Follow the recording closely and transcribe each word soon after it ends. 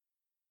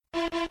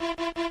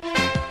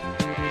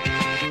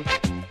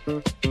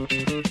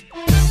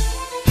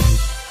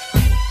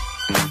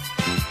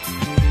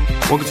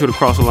Welcome to the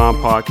Cross the Line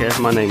podcast.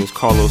 My name is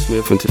Carlos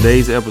Smith, and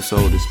today's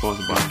episode is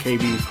sponsored by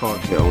KB's Car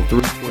Care on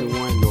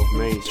 321 North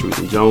Main Street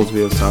in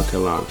Jonesville, South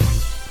Carolina.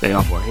 They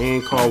offer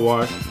hand car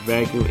wash,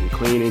 vacuum, and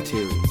clean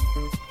interiors.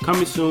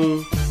 Coming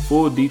soon,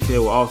 full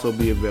detail will also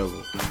be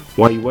available.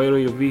 While you wait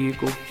on your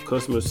vehicle,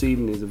 customer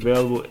seating is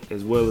available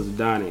as well as a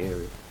dining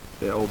area.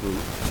 They're open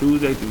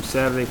Tuesday through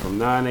Saturday from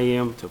 9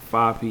 a.m. to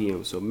 5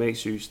 p.m., so make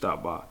sure you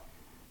stop by.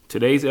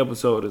 Today's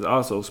episode is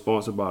also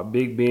sponsored by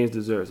Big Ben's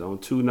Desserts on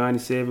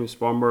 297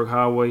 Spartanburg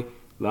Highway,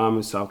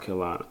 Lyman, South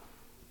Carolina.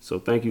 So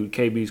thank you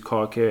to KB's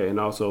Car Care, and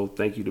also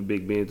thank you to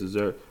Big Ben's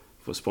Dessert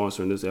for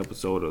sponsoring this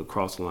episode of the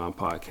Cross the Line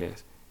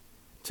podcast.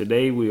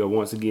 Today we are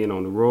once again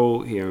on the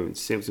road here in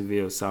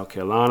Simpsonville, South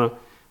Carolina.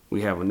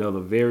 We have another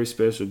very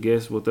special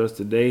guest with us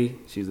today.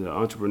 She's an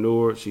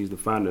entrepreneur. She's the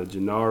founder of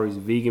Gennari's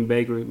Vegan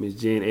Bakery, Ms.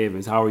 Jen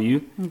Evans. How are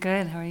you? I'm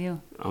good. How are you?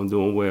 I'm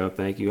doing well,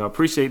 thank you. I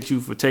appreciate you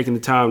for taking the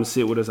time to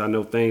sit with us. I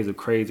know things are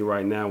crazy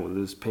right now with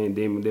this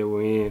pandemic that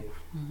we're in.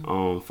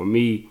 Mm-hmm. For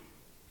me,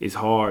 it's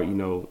hard,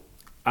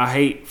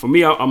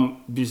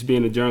 I'm just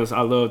being a journalist.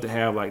 I love to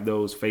have like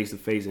those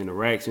face-to-face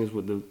interactions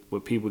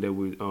with people that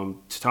we're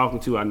talking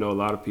to. I know a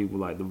lot of people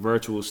like the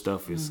virtual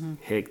stuff is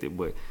hectic,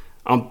 but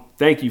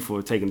thank you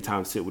for taking the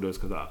time to sit with us,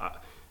 because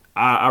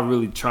I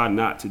really try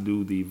not to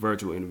do the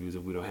virtual interviews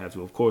if we don't have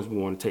to. Of course, we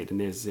want to take the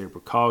necessary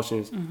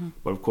precautions,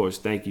 but of course,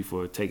 thank you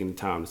for taking the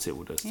time to sit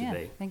with us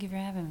today. Thank you for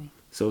having me.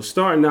 So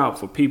starting out,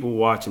 for people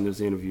watching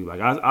this interview, like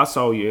I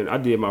saw you, and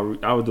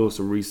I was doing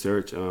some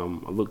research. I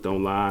looked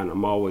online.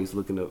 I'm always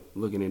looking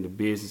into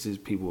businesses.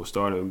 People are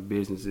starting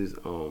businesses,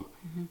 and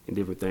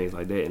different things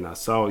like that. And I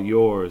saw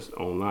yours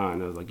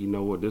online. I was like, you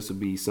know what, this would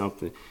be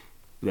something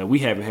that we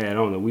haven't had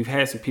on there. We've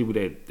had some people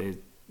that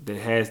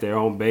has their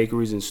own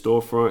bakeries and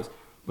storefronts,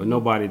 but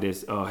nobody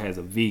that has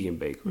a vegan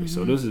bakery.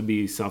 So this would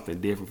be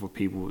something different for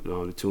people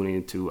to tune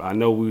into. I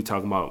know we were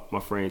talking about my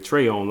friend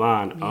Trey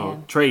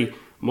online, Trey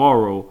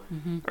Morrow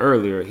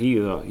earlier.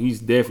 He's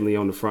definitely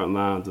on the front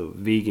lines of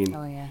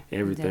vegan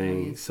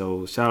everything.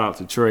 So shout out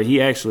to Trey.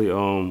 He actually,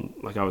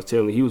 like I was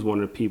telling you, he was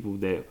one of the people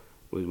that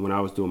when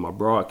I was doing my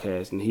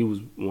broadcast, and he was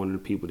one of the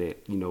people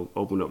that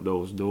opened up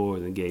those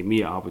doors and gave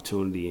me an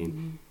opportunity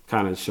and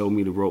kind of showed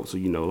me the ropes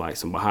of, like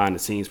some behind the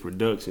scenes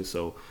production.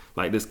 So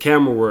like this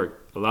camera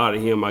work, a lot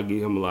of him, I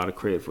give him a lot of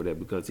credit for that,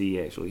 because he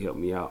actually helped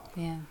me out.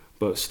 Yeah.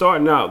 But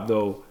starting out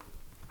though,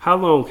 how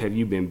long have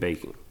you been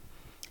baking?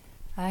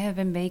 I have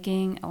been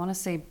baking, I want to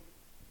say,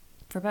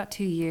 for about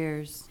 2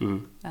 years,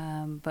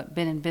 but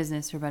been in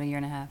business for about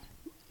 1.5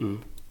 years.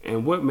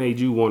 And what made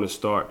you want to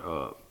start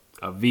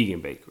a vegan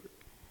bakery?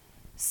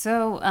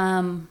 So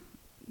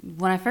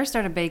when I first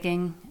started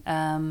baking,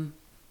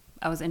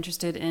 I was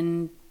interested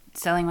in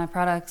selling my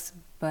products,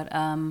 but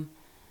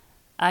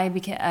I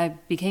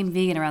became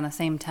vegan around the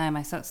same time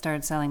I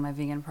started selling my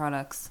vegan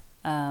products.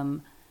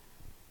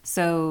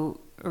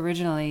 So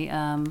originally,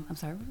 I'm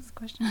sorry, what was the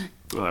question?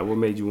 All right, what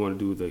made you want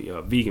to do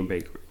the vegan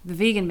bakery? The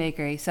vegan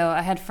bakery. So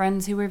I had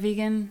friends who were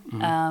vegan,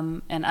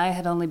 and I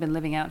had only been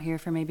living out here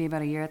for maybe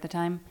about 1 year at the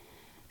time.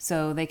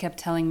 So they kept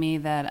telling me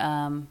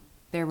that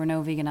there were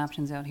no vegan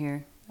options out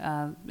here,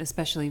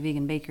 especially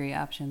vegan bakery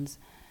options.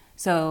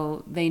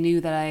 So they knew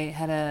that I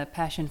had a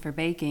passion for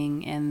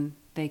baking, and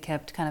they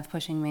kept kind of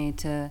pushing me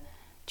to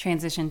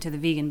transition to the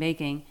vegan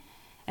baking.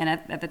 And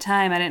at the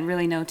time, I didn't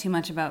really know too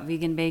much about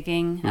vegan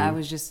baking. I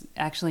was just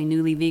actually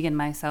newly vegan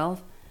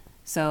myself.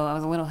 So I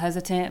was a little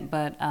hesitant,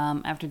 but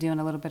after doing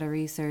a little bit of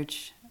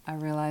research, I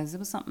realized it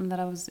was something that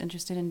I was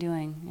interested in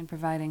doing and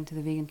providing to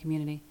the vegan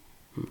community.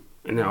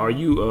 And now, are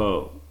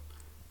you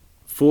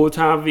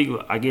full-time vegan?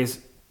 I guess,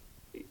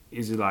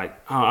 is it like,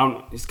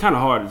 it's kind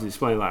of hard to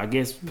explain. Like, I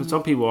guess for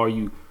some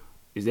people,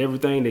 is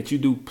everything that you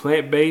do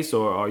plant-based,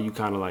 or are you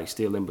kind of like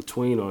still in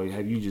between, or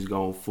have you just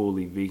gone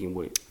fully vegan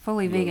with?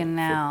 Fully vegan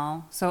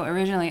now. So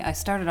originally I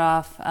started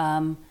off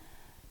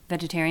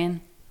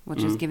vegetarian,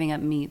 which is giving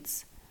up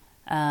meats,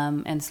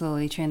 and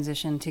slowly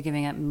transitioned to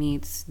giving up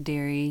meats,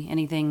 dairy,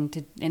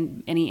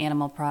 any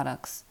animal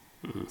products.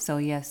 So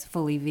yes,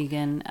 fully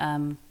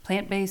vegan.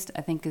 Plant-based,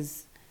 I think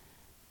is,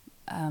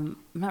 I'm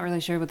not really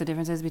sure what the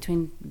difference is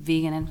between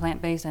vegan and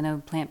plant-based. I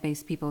know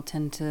plant-based people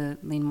tend to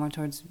lean more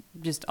towards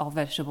just all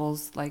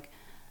vegetables, like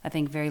I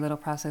think very little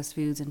processed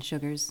foods and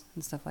sugars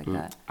and stuff like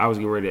that. I was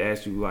getting ready to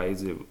ask you, like,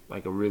 is it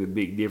like a really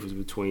big difference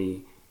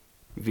between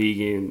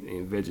vegan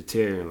and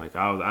vegetarian? Like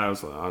I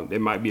was it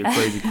might be a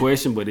crazy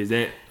question, but is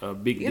that a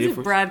big difference? It's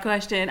a broad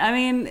question. I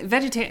mean,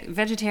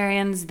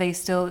 vegetarians, they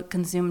still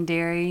consume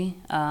dairy.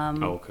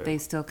 They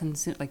still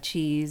consume like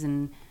cheese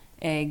and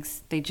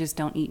eggs. They just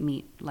don't eat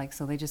meat,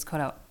 so they just cut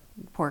out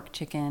pork,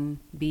 chicken,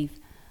 beef,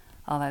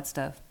 all that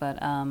stuff. But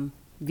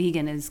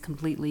vegan is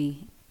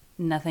completely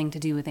nothing to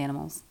do with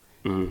animals.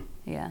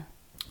 Yeah.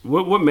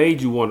 What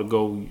made you want to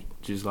go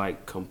just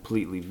like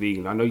completely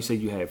vegan? I know you said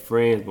you had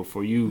friends, but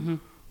for you,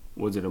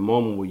 was it a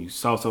moment where you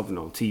saw something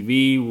on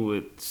TV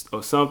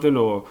or something,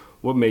 or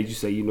what made you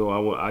say,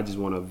 I just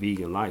want a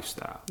vegan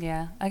lifestyle?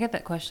 Yeah, I get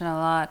that question a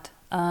lot.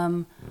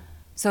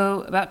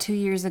 So about 2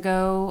 years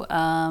ago,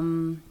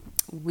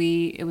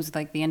 it was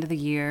like the end of the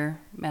year.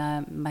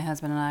 My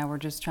husband and I were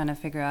just trying to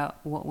figure out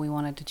what we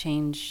wanted to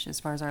change as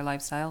far as our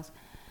lifestyles.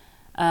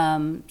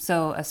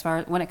 So as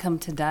far when it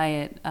comes to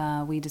diet,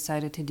 we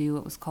decided to do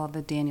what was called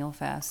the Daniel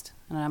fast.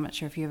 And I'm not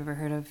sure if you've ever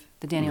heard of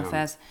the Daniel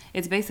fast.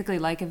 It's basically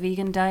like a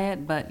vegan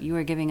diet, but you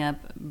are giving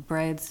up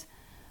breads,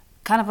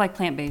 kind of like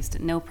plant-based,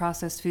 no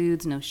processed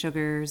foods, no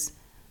sugars.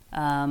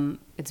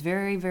 It's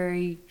very,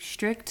 very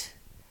strict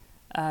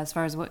as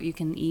far as what you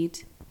can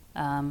eat.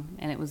 And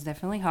it was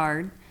definitely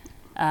hard.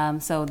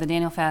 So the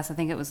Daniel fast, I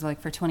think it was like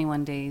for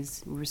 21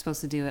 days. We were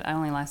supposed to do it. I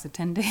only lasted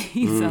 10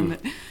 days.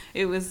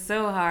 It was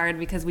so hard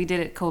because we did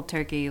it cold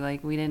turkey.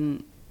 Like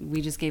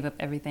we just gave up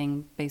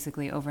everything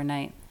basically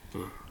overnight.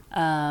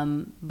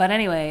 But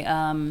anyway,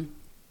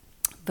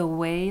 the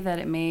way that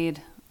it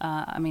made,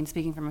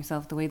 speaking for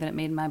myself, the way that it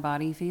made my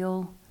body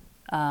feel,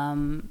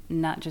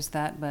 not just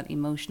that, but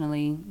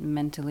emotionally,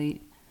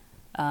 mentally,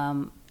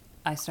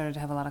 I started to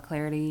have a lot of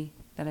clarity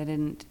that I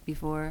didn't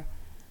before.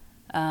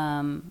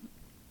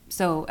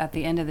 So at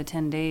the end of the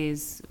 10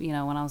 days, when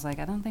I was like,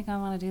 I don't think I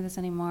want to do this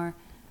anymore,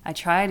 I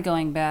tried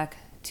going back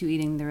to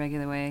eating the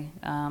regular way.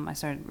 I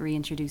started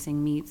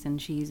reintroducing meats and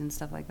cheese and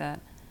stuff like that.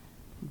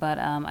 But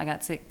I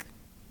got sick.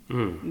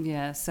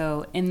 Yeah,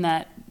 so in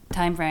that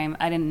time frame,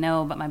 I didn't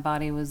know, but my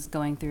body was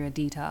going through a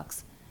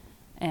detox.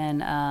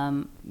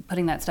 And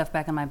putting that stuff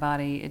back in my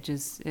body,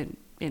 it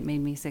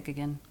made me sick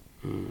again.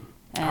 And,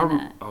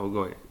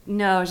 go ahead.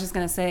 No, I was just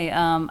going to say,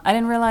 I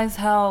didn't realize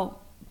how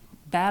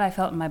bad I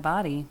felt in my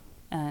body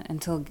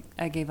until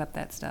I gave up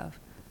that stuff.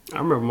 I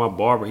remember my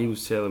barber, he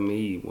was telling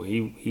me when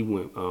he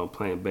went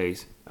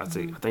plant-based, I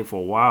think for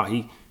a while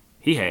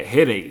he had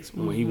headaches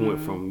when he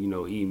went from,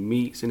 eating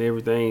meats and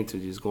everything to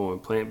just going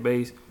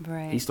plant-based.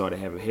 Right. He started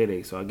having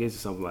headaches. So I guess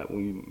it's something like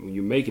when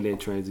you're making that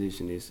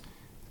transition,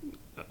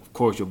 of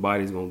course your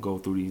body's going to go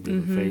through these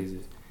different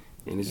phases.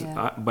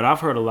 And but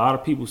I've heard a lot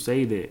of people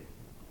say that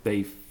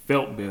they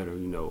felt better,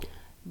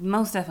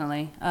 Most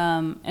definitely.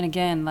 And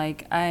again,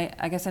 like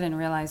I guess I didn't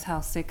realize how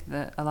sick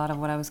a lot of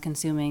what I was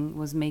consuming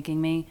was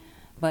making me.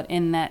 But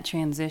in that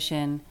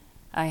transition,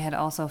 I had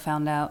also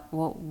found out,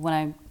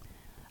 when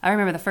I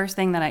remember the first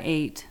thing that I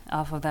ate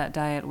off of that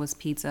diet was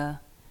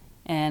pizza.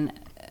 And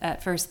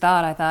at first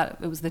thought, I thought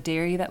it was the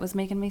dairy that was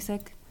making me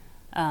sick.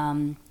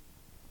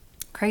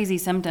 Crazy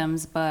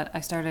symptoms, but I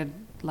started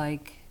I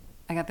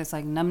got this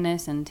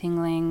numbness and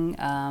tingling.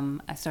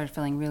 I started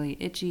feeling really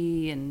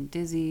itchy and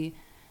dizzy,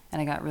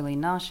 and I got really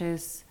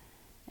nauseous.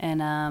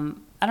 And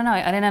I don't know,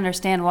 I didn't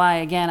understand why.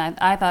 Again,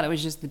 I thought it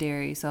was just the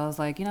dairy. So I was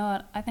like, you know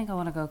what, I think I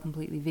want to go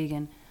completely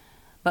vegan.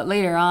 But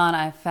later on,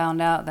 I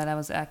found out that I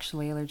was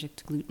actually allergic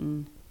to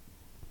gluten.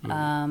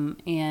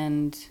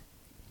 And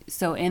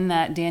so in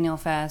that Daniel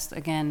fast,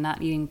 again,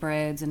 not eating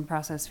breads and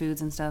processed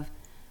foods and stuff,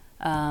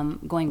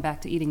 going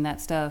back to eating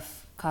that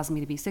stuff caused me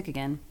to be sick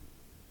again.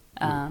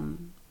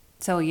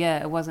 So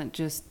yeah, it wasn't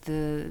just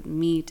the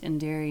meat and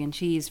dairy and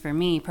cheese. For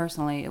me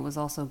personally, it was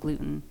also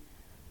gluten.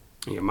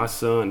 Yeah, my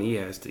son, he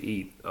has to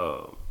eat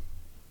a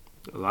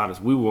lot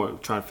of. We were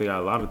trying to figure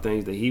out a lot of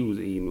things that he was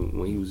eating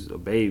when he was a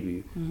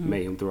baby.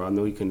 Made him throw. I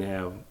know he couldn't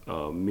have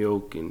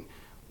milk and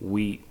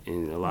wheat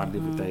and a lot of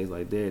different things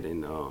like that.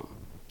 And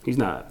he's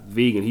not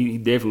vegan. He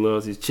definitely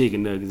loves his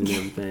chicken nuggets and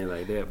everything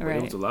like that. But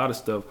there was a lot of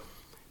stuff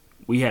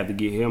we had to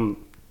get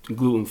him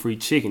gluten-free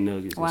chicken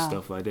nuggets and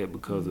stuff like that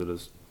because of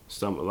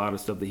a lot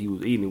of stuff that he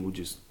was eating would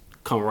just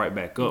come right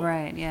back up.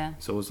 Right. Yeah.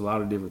 So it's a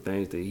lot of different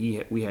things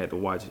that we had to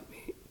watch,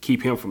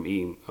 keep him from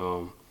eating.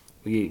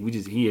 He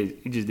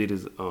just did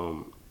his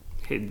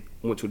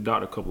went to a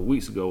doctor a couple of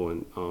weeks ago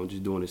and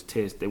just doing his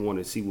test. They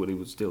wanted to see what he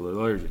was still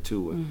allergic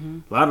to.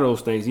 And a lot of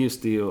those things he is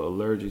still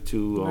allergic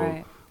to.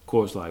 Of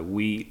course, like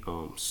wheat,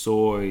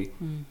 soy.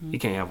 He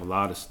can't have a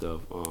lot of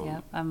stuff.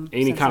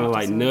 Any kind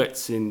of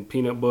nuts and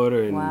peanut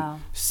butter and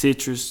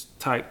citrus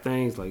type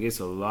things. Like it's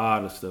a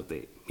lot of stuff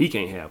that he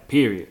can't have.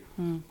 Period.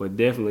 But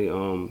definitely,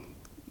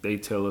 they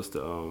tell us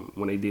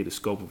when they did the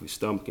scope of his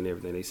stomach and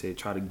everything, they said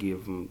try to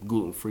give him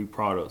gluten-free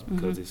products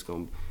because it's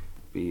gonna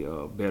be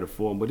better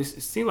for him. But it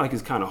seems like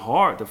it's kind of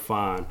hard to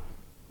find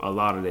a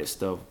lot of that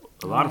stuff.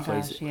 A lot of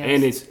places,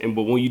 yes.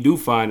 But when you do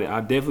find it,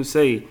 I definitely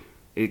say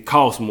it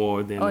costs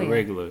more than the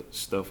regular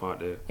stuff out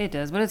there. It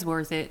does, but it's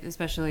worth it,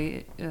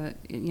 especially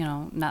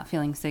not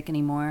feeling sick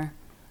anymore.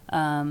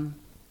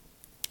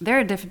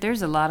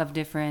 There's a lot of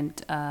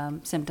different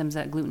symptoms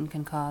that gluten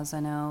can cause. I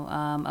know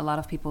a lot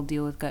of people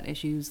deal with gut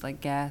issues like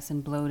gas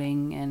and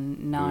bloating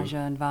and nausea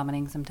and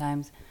vomiting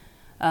sometimes.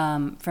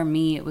 For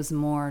me, it was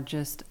more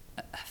just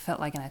I felt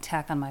like an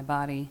attack on my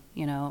body,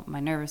 my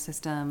nervous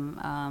system.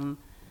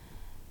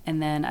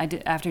 And then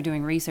after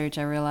doing research,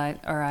 I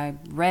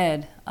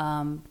read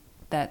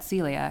that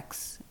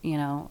celiacs,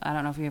 I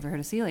don't know if you ever heard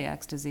of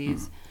celiac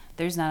disease.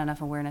 There's not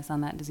enough awareness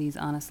on that disease,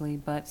 honestly,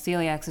 but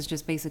celiac is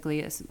just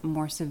basically a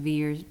more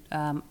severe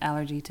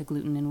allergy to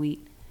gluten and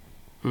wheat.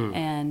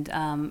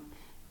 And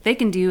they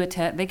can do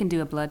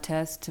a blood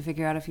test to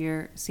figure out if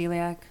you're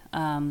celiac.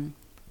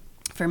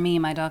 For me,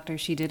 my doctor,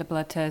 she did a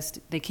blood test.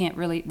 They can't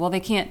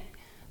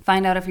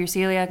find out if you're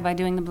celiac by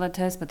doing the blood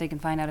test, but they can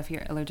find out if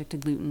you're allergic to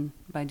gluten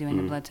by doing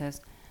the blood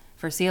test.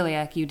 For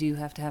celiac, you do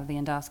have to have the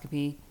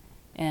endoscopy.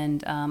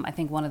 And I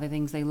think one of the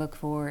things they look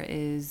for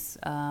is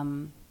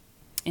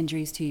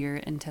injuries to your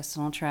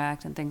intestinal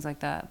tract and things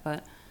like that.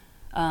 But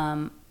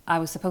I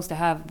was supposed to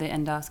have the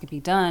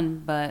endoscopy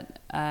done, but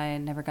I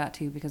never got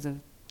to because of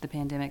the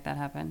pandemic that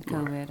happened,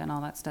 COVID and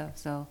all that stuff.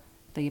 So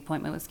the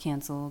appointment was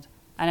canceled.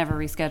 I never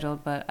rescheduled,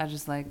 but I'll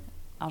just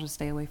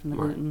stay away from the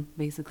gluten,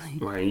 basically.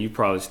 Right, and you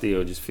probably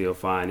still just feel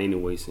fine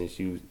anyway, since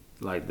you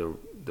like the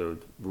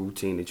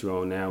routine that you're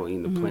on now,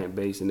 eating the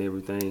plant-based and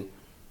everything.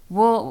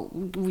 Well,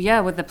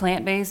 yeah, with the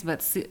plant-based,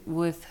 but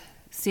with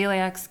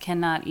celiacs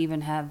cannot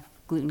even have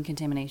gluten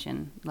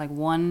contamination. Like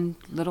one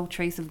little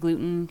trace of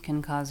gluten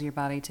can cause your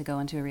body to go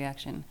into a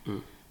reaction.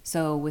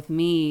 So with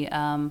me,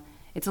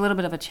 it's a little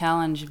bit of a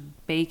challenge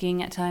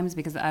baking at times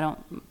because I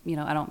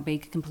don't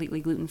bake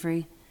completely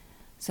gluten-free.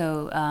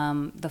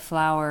 So the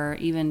flour,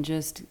 even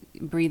just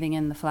breathing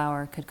in the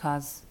flour, could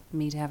cause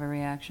me to have a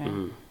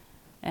reaction.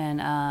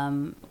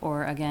 And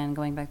or again,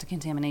 going back to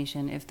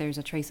contamination, if there's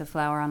a trace of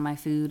flour on my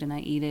food and I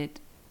eat it,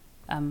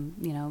 I'm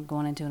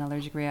going into an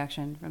allergic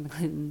reaction from the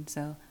gluten.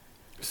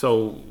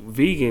 So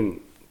vegan,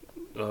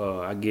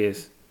 I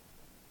guess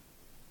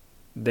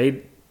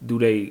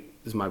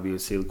this might be a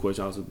silly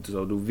question also.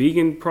 So do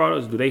vegan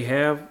products, do they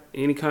have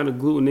any kind of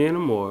gluten in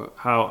them, or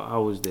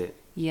how is that?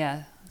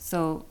 Yeah.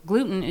 So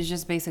gluten is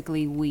just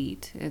basically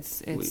wheat.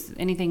 It's wheat.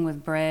 Anything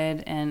with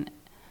bread. And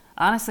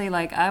honestly,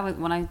 like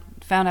when I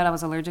found out I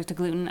was allergic to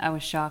gluten, I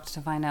was shocked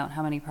to find out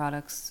how many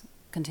products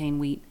contain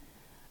wheat.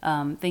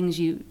 Things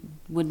you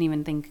wouldn't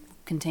even think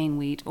contain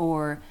wheat,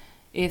 or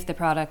if the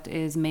product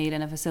is made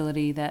in a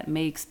facility that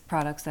makes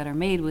products that are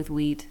made with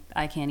wheat,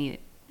 I can't eat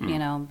it.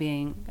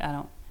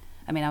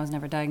 I was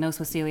never diagnosed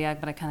with celiac,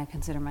 but I kind of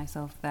consider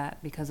myself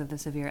that because of the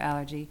severe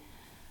allergy.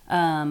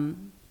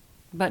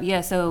 But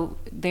yeah, so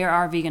there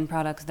are vegan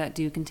products that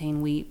do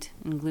contain wheat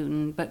and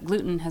gluten, but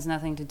gluten has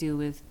nothing to do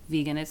with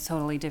vegan. It's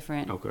totally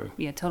different. Okay.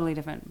 Yeah, totally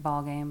different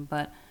ball game.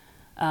 But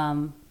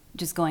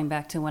just going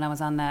back to when I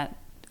was on that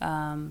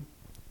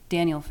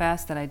Daniel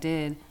fast that I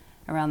did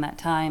around that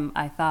time,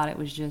 I thought it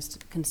was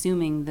just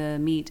consuming the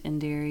meat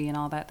and dairy and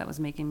all that was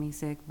making me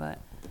sick, but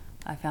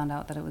I found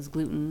out that it was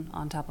gluten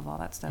on top of all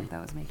that stuff that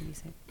was making me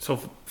sick. So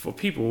for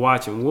people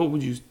watching, what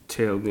would you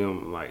tell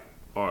them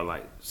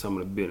are some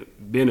of the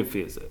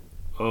benefits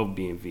of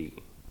being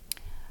vegan?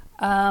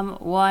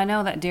 Well, I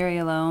know that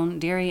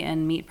dairy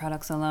and meat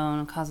products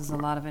alone causes a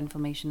lot of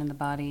inflammation in the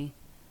body.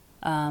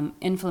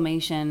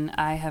 Inflammation,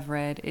 I have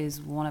read,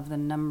 is one of the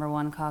number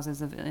one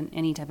causes of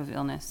any type of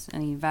illness,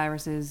 any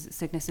viruses,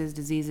 sicknesses,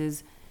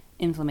 diseases,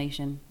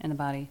 inflammation in the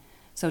body.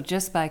 So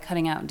just by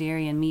cutting out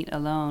dairy and meat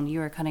alone,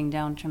 you are cutting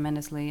down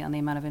tremendously on the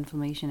amount of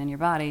inflammation in your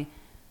body,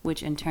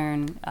 which in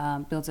turn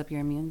builds up your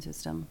immune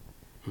system.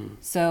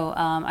 So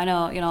I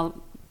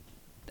know,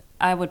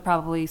 I would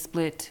probably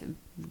split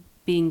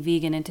being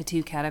vegan into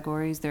two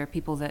categories. There are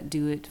people that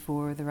do it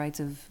for the rights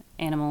of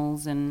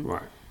animals, and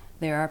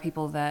there are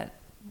people that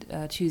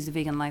choose the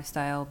vegan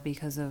lifestyle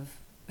because of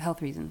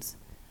health reasons.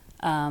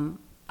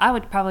 I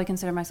would probably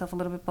consider myself a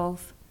little bit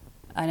both.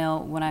 I know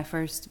when I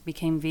first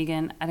became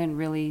vegan, I didn't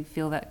really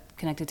feel that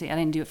connected to. I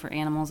didn't do it for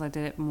animals. I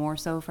did it more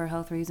so for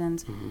health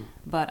reasons.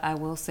 But I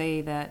will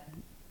say that,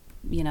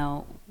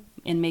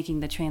 in making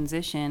the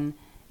transition,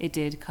 it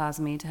did cause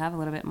me to have a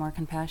little bit more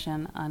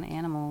compassion on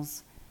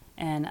animals,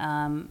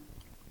 and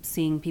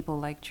seeing people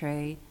like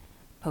Trey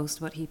post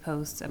what he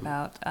posts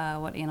about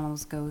what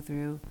animals go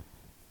through.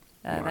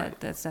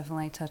 That's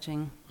definitely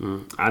touching.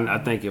 I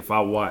think if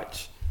I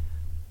watch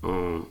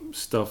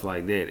stuff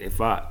like that,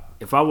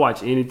 if I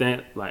watch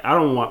anything,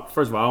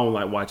 first of all, I don't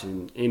like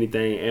watching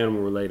anything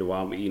animal related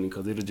while I'm eating,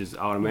 because it'll just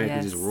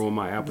automatically just ruin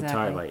my appetite.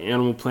 Exactly. Like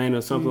Animal Planet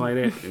or something like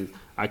that,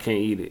 I can't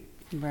eat it.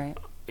 Right.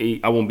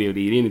 I won't be able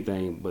to eat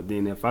anything. But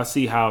then if I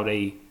see how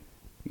they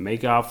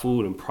make our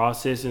food and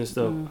process it and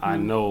stuff, I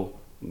know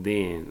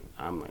then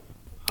I'm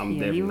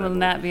definitely you will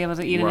not be able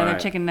to eat another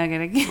chicken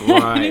nugget again.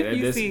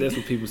 Right. That's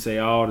what people say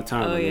all the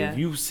time. If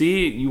you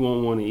see it, you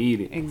won't want to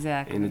eat it.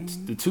 Exactly. And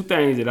the two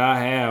things that I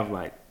have,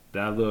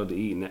 that I love to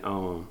eat,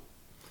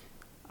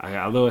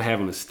 I love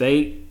having a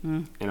steak,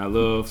 and I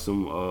love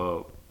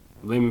some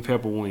lemon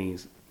pepper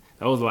wings.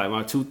 Those are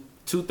my two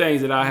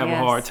things that I have a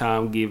hard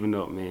time giving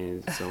up,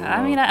 man. So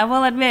I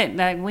will admit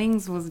that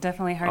wings was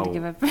definitely hard to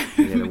give up. Yeah,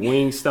 the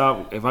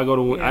Wingstop. If I go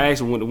to, I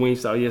actually went to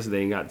Wingstop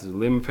yesterday and got the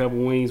lemon pepper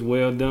wings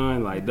well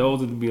done.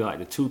 Those would be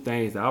the two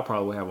things that I'll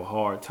probably have a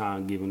hard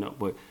time giving up.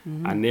 But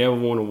I never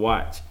want to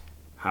watch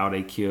how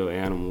they kill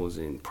animals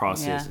and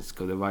processes,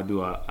 because if I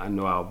do, I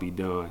know I'll be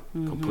done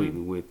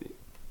completely with it.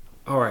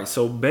 All right,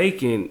 so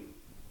baking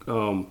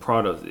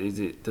products,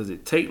 does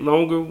it take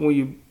longer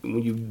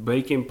when you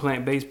baking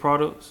plant-based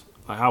products?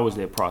 How was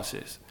that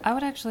process? I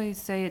would actually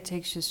say it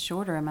takes just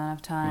shorter amount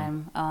of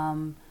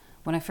time.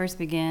 When I first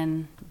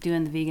began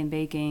doing the vegan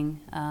baking,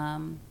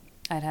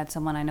 I'd had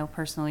someone I know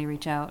personally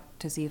reach out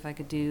to see if I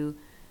could do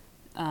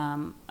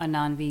a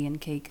non-vegan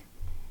cake,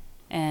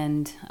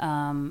 and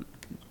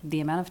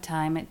the amount of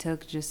time it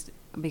took just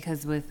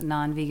because with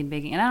non-vegan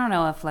baking, and I don't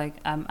know if like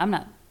I'm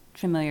not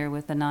familiar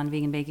with the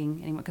non-vegan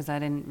baking anymore because I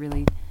didn't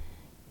really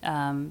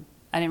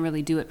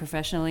do it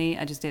professionally.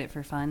 I just did it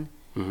for fun.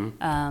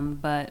 Mm-hmm.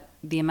 But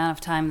the amount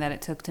of time that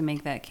it took to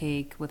make that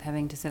cake, with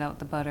having to sit out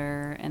the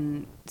butter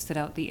and sit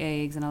out the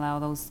eggs and allow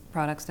those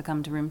products to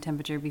come to room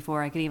temperature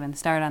before I could even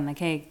start on the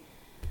cake,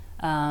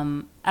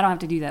 I don't have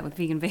to do that with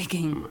vegan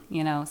baking,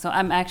 you know. So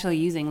I'm actually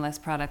using less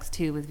products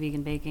too with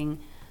vegan baking.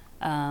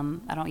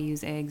 I don't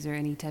use eggs or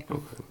any type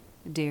of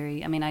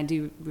dairy. I mean, I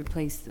do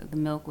replace the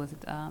milk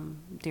with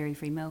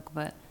dairy-free milk,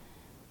 but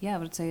yeah, I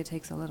would say it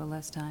takes a little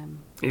less time.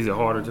 Is it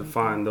harder to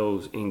find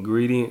those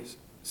ingredients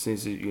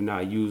since you're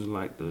not using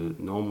like the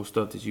normal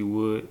stuff that you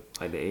would,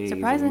 like the eggs?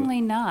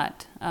 Surprisingly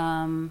not.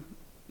 And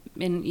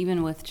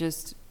even with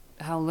just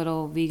how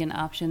little vegan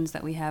options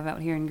that we have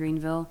out here in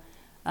Greenville,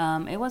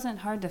 it wasn't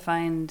hard to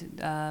find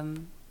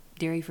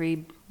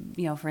dairy-free,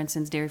 you know, for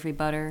instance, dairy-free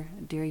butter,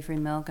 dairy-free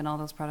milk, and all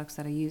those products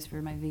that I use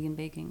for my vegan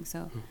baking.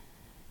 So,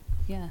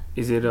 yeah.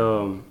 Is it,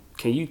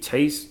 can you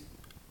taste,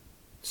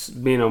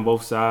 being on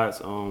both sides,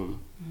 you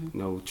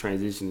know,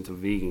 transitioning to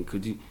vegan,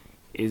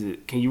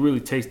 can you really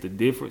taste the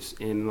difference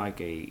in like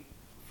a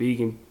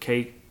vegan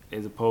cake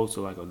as opposed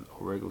to like a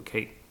regular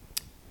cake?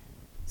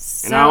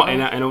 So,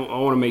 and I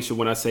want to make sure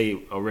when I say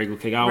a regular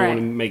cake, I don't want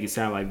to make it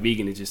sound like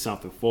vegan is just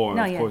something foreign.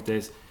 No, of course,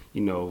 that's,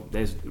 you know,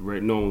 that's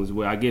known as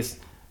well. I guess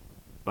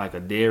like a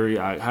dairy,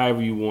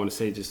 however you want to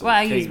say, just well,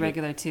 I use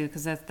regular too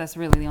because that's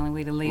really the only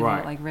way to label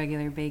it, like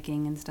regular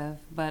baking and stuff.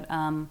 But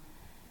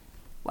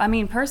I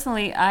mean,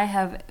 personally, I've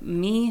had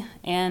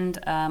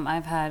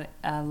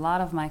a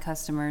lot of my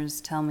customers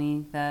tell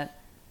me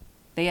that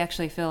they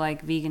actually feel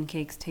like vegan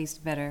cakes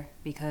taste better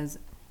because,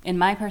 in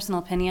my personal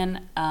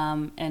opinion,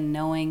 and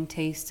knowing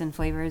tastes and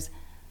flavors,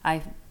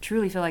 I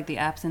truly feel like the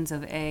absence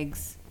of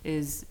eggs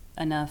is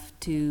enough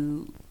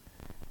to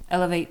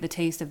elevate the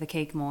taste of the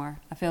cake more.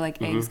 I feel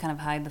like eggs kind of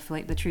hide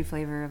the true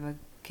flavor of a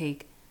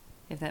cake,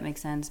 if that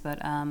makes sense. But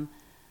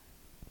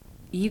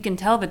you can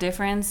tell the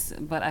difference,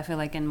 but I feel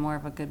like in more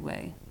of a good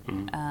way.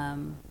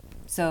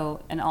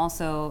 So, and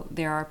also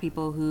there are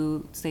people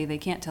who say they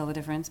can't tell the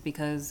difference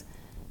because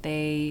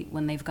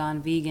when they've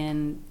gone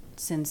vegan,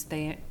 since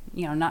they,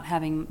 you know, not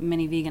having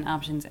many vegan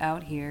options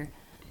out here,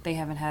 they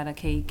haven't had a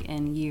cake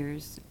in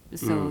years.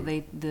 So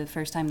the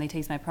first time they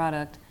taste my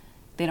product,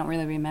 they don't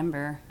really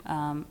remember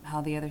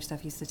how the other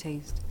stuff used to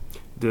taste.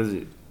 Does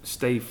it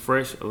stay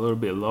fresh a little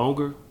bit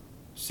longer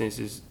since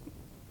it's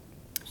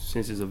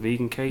a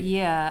vegan cake?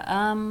 Yeah,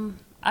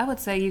 I would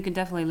say you can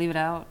definitely leave it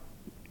out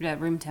at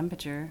room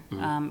temperature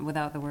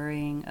without the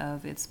worrying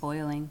of it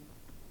spoiling.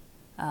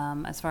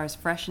 As far as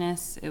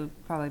freshness, it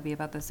would probably be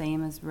about the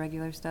same as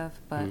regular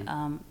stuff, but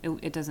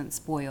it doesn't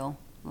spoil.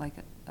 Like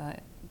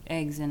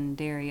eggs and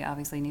dairy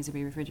obviously needs to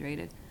be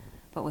refrigerated.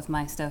 But with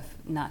my stuff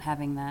not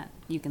having that,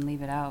 you can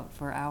leave it out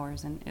for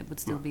hours and it would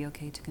still be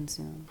okay to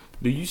consume.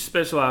 Do you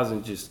specialize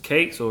in just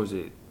cakes, or is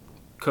it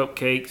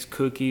cupcakes,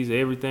 cookies,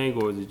 everything,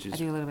 or is it just... I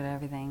do a little bit of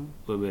everything.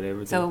 A little bit of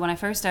everything. So when I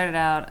first started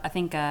out, I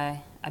think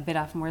I bit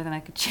off more than I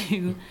could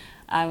chew.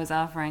 I was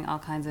offering all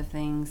kinds of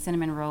things,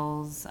 cinnamon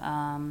rolls,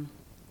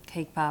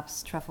 cake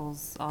pops,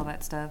 truffles, all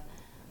that stuff.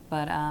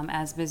 But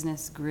as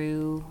business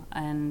grew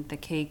and the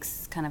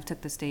cakes kind of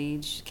took the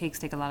stage, cakes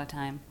take a lot of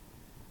time.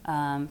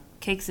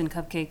 Cakes and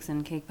cupcakes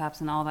and cake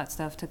pops and all that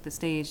stuff took the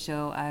stage,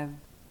 so I've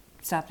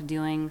stopped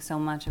doing so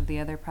much of the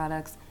other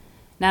products.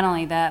 Not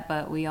only that,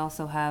 but we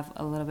also have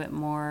a little bit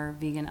more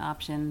vegan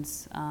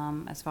options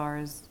as far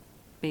as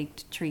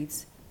baked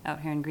treats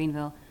out here in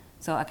Greenville.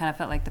 So I kind of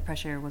felt like the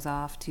pressure was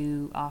off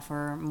to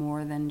offer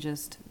more than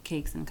just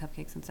cakes and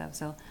cupcakes and stuff.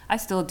 So I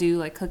still do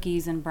like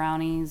cookies and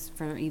brownies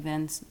for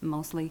events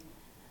mostly.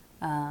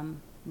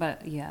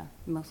 But yeah,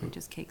 mostly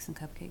just cakes and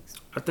cupcakes.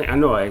 I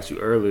know I asked you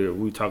earlier,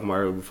 we were talking about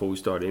earlier before we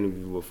started the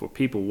interview, but for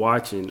people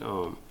watching,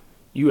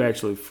 you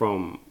actually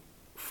from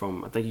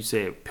I think you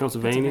said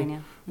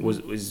Pennsylvania.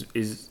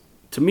 Is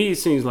to me it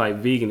seems like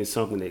vegan is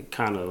something that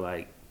kind of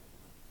like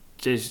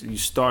just you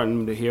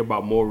starting to hear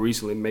about more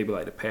recently, maybe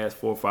like the past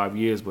 4 or 5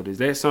 years. But is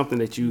that something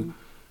that you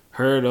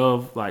heard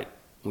of like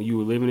when you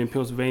were living in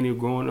Pennsylvania,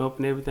 growing up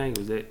and everything?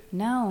 Was that?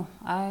 No,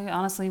 I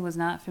honestly was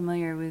not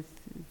familiar with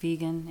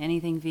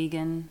anything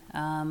vegan.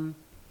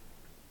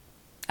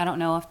 I don't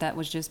know if that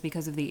was just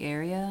because of the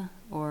area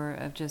or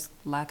of just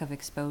lack of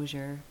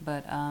exposure,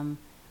 but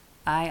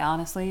I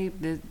honestly,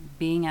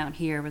 being out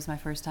here was my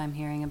first time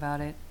hearing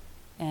about it,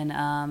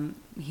 and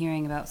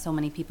hearing about so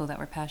many people that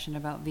were passionate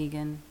about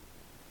vegan.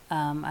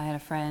 I had a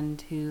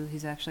friend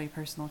who's actually a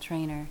personal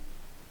trainer.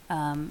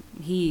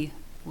 He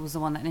was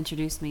the one that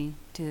introduced me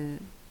to,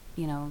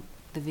 you know,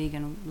 the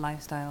vegan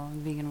lifestyle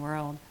and vegan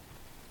world.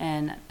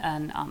 And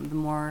the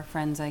more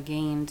friends I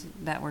gained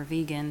that were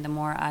vegan, the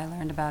more I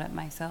learned about it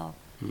myself.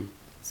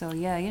 So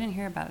yeah, you didn't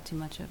hear about it too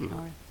much up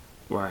north.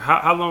 Right.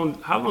 How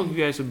long have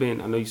you actually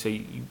been? I know you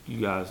say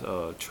you guys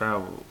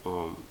travel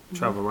around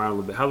a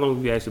little bit. How long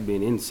have you actually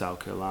been in South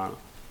Carolina?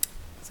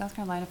 South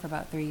Carolina for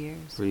about 3 years.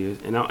 3 years,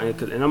 and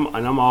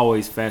I'm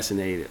always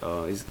fascinated.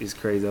 It's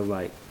crazy. I'm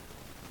like,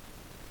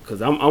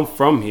 because I'm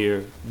from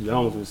here,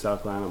 Jonesville,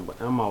 South Carolina, but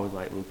I'm always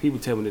like, when people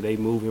tell me that they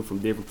move here from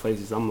different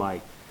places, I'm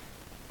like,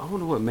 I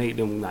wonder what made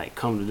them like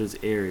come to this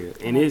area.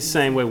 And it's the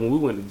same way when we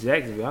went to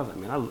Jacksonville, I was like,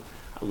 man,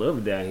 I love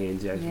it down here in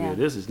Jacksonville. Yeah.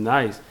 This is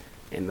nice.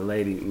 And the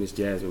lady, Miss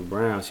Jasmine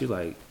Brown, she's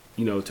like,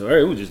 you know, to her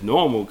it was just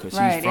normal because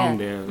she's from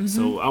there. Mm-hmm.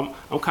 So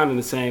I'm kind of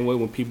the same way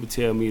when people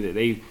tell me that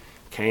they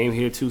came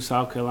here to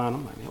South Carolina.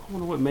 I'm like, man, I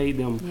wonder what made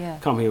them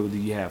come here. Do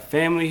you have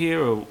family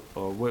here or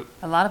what?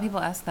 A lot of people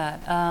ask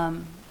that.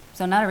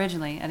 So not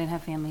originally. I didn't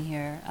have family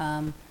here.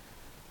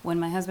 When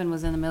my husband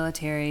was in the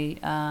military,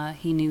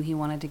 he knew he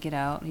wanted to get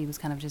out. He was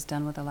kind of just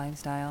done with the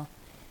lifestyle.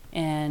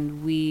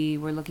 And we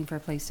were looking for a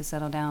place to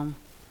settle down,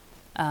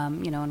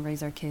 and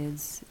raise our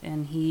kids.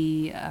 And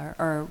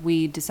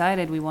we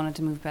decided we wanted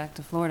to move back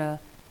to Florida,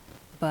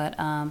 but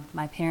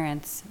my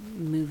parents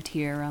moved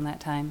here around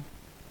that time.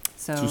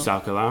 So to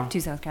South Carolina? To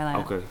South Carolina.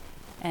 Okay.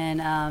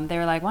 And they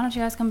were like, why don't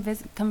you guys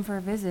come for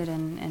a visit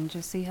and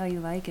just see how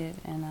you like it?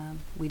 And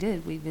we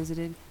did. We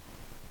visited.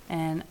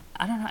 And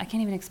I don't know, I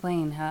can't even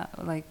explain how,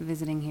 like,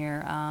 visiting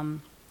here.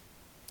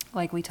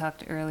 Like we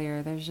talked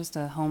earlier, there's just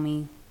a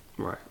homey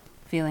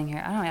feeling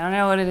here. I don't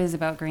know what it is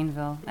about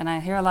Greenville. And I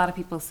hear a lot of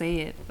people say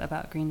it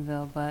about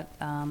Greenville, but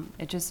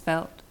it just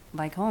felt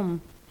like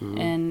home. Mm-hmm.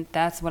 And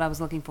that's what I was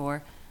looking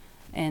for.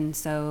 And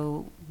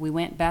so we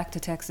went back to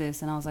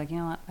Texas, and I was like, you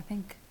know what, I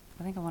think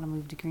I want to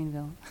move to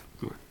Greenville.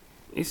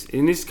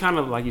 It's kind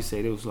of like you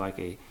said,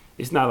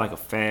 it's not like a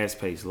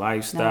fast-paced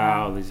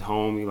lifestyle. No. It's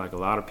homey. Like a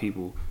lot of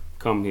people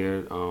come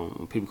here.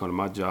 When people come to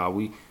my job,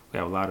 we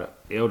have a lot of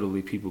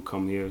elderly people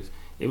come here.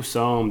 It was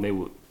some they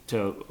would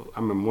tell. I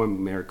remember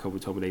one married couple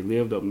told me they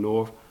lived up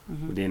north,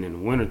 but then in the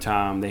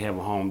wintertime they have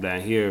a home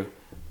down here.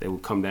 They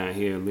would come down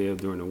here and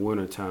live during the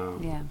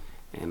wintertime. Yeah.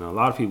 And a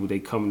lot of people, they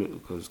come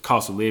because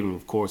cost of living,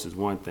 of course, is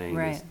one thing.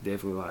 Right. It's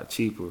definitely a lot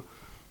cheaper.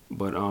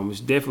 But it's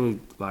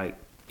definitely like,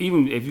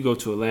 even if you go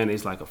to Atlanta,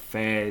 it's like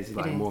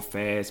more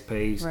fast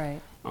paced.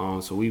 Right.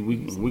 So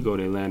when we go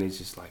to Atlanta, it's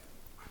just like,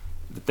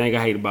 the thing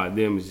I hate about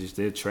them is just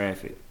their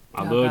traffic.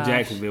 I love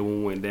Jacksonville when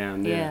we went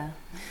down there.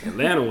 Yeah.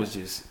 Atlanta was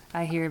just.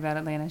 I hear about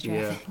Atlanta's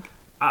traffic. Yeah.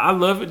 I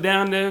love it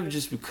down there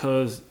just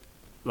because,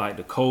 like,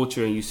 the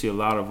culture, and you see a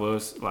lot of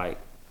us, like,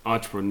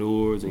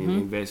 entrepreneurs and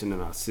investing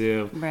in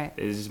ourselves. Right.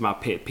 It's just my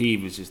pet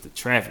peeve is just the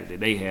traffic that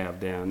they have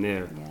down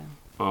there. Yeah.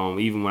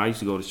 Even when I used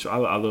to go to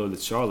Charlotte, I love the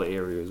Charlotte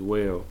area as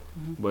well.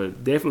 Mm-hmm.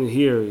 But definitely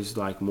here is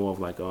like more of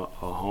like a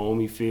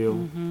homey feel.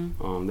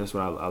 Mm-hmm. That's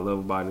what I love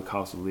about it. The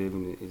cost of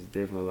living is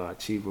definitely a lot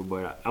cheaper.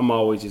 But I'm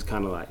always just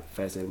kind of like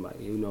fascinated by,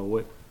 you know,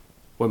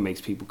 what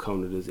makes people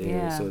come to this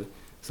area. Yeah.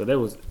 So that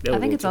was I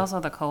think it's also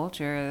the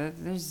culture.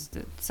 There's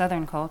the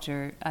Southern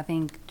culture. I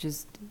think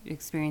just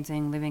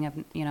experiencing living up,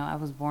 I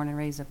was born and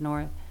raised up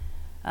north,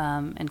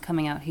 and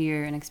coming out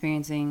here and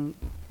experiencing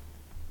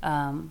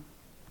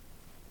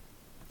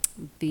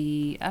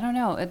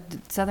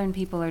Southern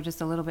people are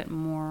just a little bit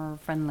more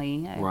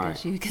friendly, I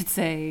guess you could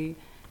say.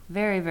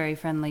 Very, very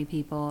friendly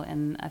people,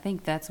 and I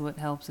think that's what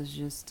helps is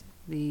just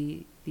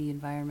the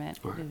environment.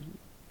 Right.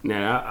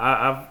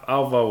 Now,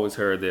 I've always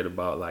heard that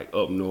about, like,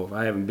 up north.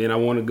 I haven't been. I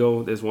want to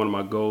go. That's one of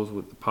my goals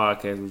with the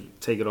podcast, was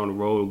take it on the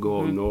road and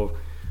go up north.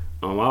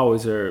 I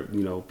always heard,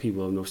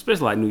 people up north,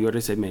 especially like New York,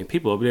 they say, man,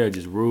 people over there are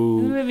just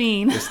rude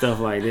and stuff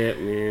like that,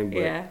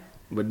 man.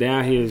 But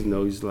down here,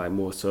 it's like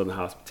more southern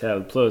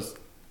hospitality. Plus,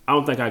 I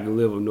don't think I can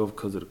live up north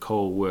because of the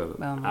cold weather.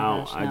 Oh my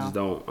gosh, I just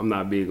don't. I'm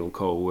not big on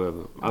cold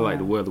weather. I like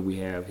the weather we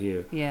have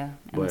here. Yeah,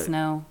 and the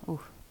snow.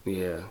 Oof.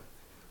 Yeah.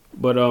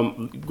 But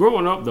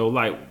growing up, though,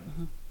 like,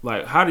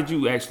 how did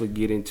you actually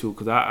get into it?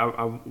 Because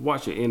I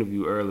watched your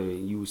interview earlier,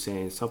 and you were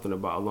saying something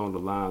about along the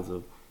lines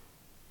of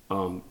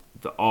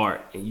the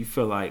art, and you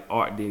feel like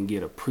art didn't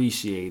get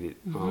appreciated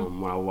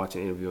when I was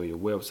watching an interview on your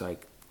website.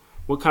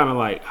 What kind of,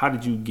 like, how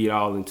did you get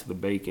all into the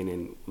baking,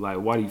 and, like,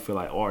 why do you feel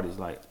like art is,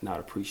 like, not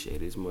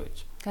appreciated as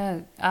much?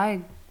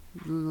 I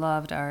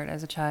loved art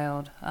as a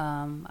child.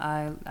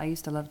 I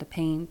used to love to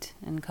paint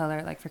and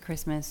color. Like, for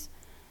Christmas,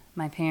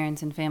 my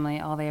parents and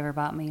family, all they ever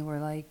bought me were,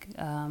 like,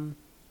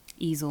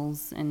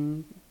 easels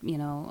and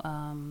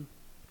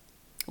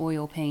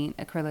oil paint,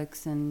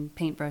 acrylics and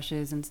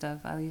paintbrushes and stuff.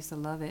 I used to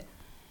love it.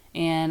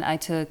 And I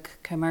took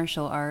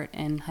commercial art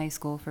in high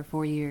school for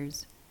 4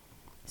 years.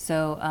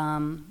 So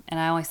and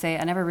I always say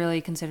I never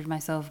really considered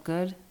myself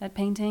good at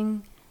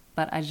painting,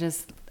 but I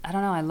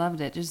don't know, I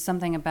loved it. Just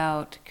something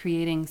about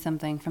creating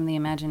something from the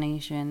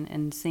imagination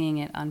and seeing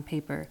it on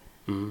paper.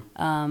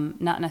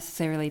 Not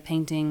necessarily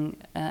painting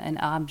an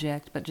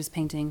object, but just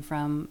painting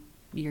from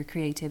your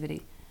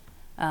creativity.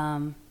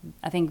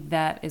 I think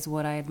that is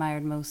what I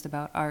admired most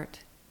about art.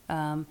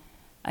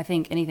 I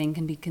think anything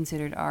can be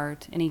considered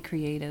art. Any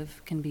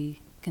creative can be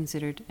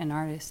considered an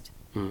artist.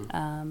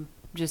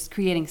 Just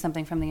creating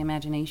something from the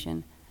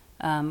imagination.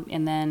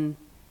 And then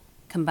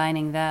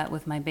combining that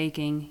with my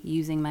baking,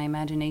 using my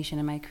imagination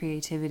and my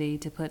creativity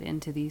to put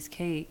into these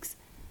cakes,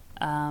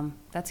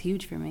 that's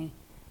huge for me.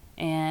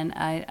 And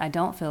I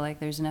don't feel like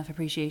there's enough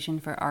appreciation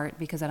for art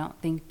because I don't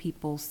think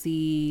people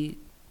see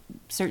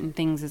certain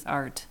things as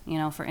art.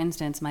 For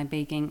instance, my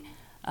baking,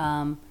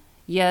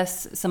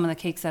 yes, some of the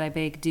cakes that I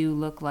bake do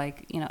look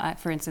like, you know,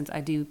 for instance,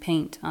 I do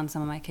paint on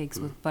some of my cakes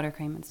with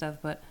buttercream and stuff,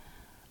 but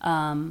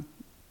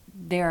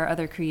there are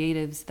other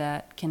creatives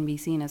that can be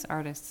seen as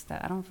artists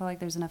that I don't feel like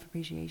there's enough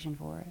appreciation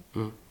for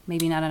it.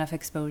 Maybe not enough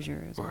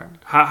exposure as well.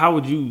 How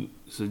would you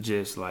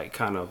suggest, like,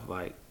 kind of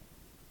like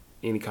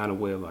any kind of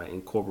way of like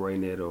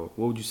incorporating it, or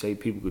what would you say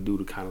people could do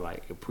to kind of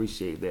like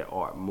appreciate their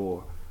art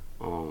more?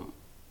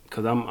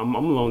 Because I'm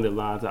along the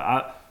lines.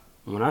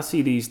 When I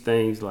see these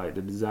things like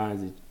the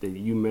designs that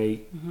you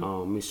make,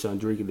 Miss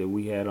Chandrika that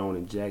we had on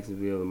in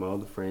Jacksonville, and my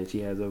other friend, she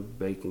has a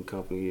baking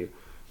company here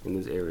in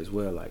this area as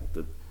well. Like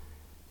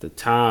the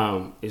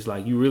time, it's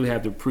like you really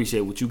have to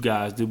appreciate what you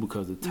guys do,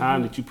 because the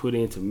time that you put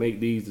in to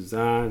make these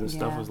designs and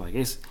stuff is like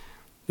this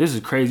is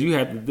crazy. You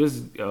have this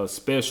is a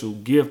special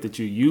gift that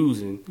you're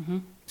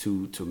using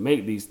to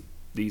make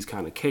these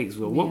kind of cakes.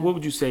 So what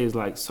would you say is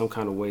like some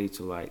kind of way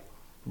to like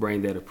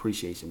bring that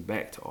appreciation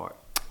back to art?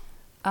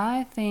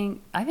 I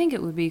think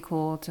it would be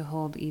cool to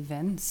hold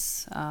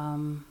events,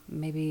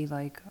 maybe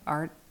like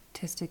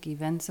artistic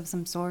events of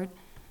some sort.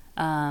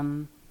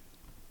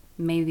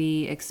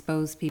 Maybe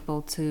expose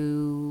people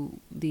to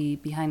the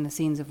behind the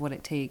scenes of what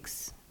it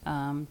takes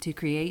to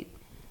create.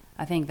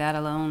 I think that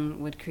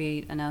alone would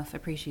create enough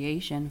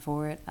appreciation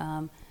for it.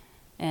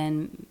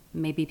 And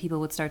maybe people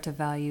would start to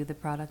value the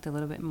product a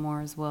little bit more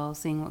as well,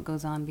 seeing what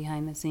goes on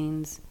behind the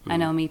scenes. I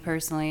know me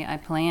personally, I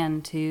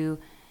plan to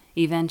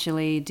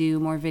eventually do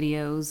more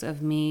videos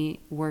of me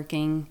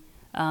working.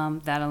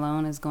 That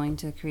alone is going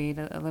to create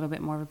a little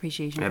bit more of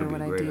appreciation for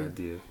what I do. That'd be a great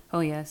idea.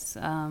 Oh, yes.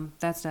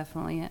 That's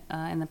definitely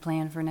in the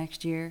plan for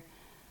next year.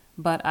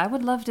 But I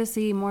would love to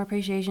see more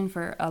appreciation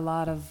for a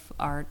lot of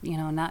art, you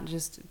know, not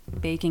just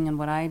baking and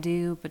what I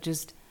do, but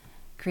just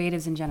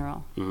creatives in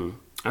general.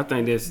 I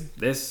think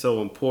that's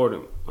so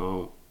important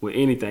with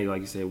anything,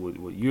 like you said, with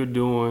what you're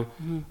doing,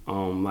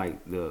 like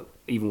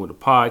even with the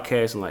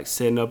podcast and like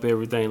setting up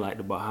everything, like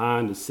the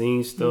behind the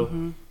scenes stuff,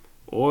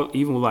 or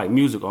even with like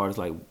music artists,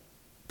 like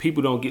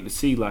people don't get to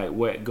see like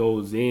what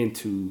goes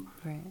into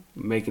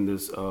making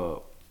this,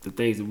 the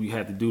things that we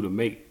have to do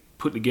to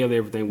put together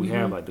everything we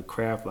have, like the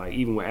craft. Like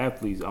even with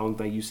athletes, the only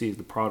thing you see is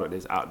the product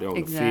that's out there on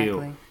the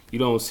field. You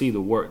don't see the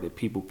work that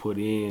people put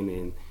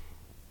in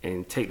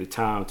and take the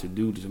time to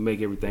do to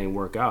make everything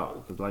work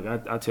out. Because like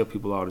I tell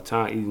people all the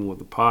time, even with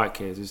the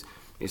podcast,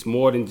 it's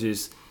more than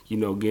just, you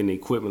know, getting the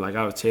equipment. Like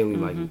I was telling you,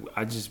 like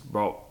I just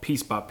brought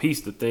piece by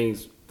piece the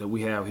things that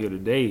we have here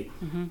today,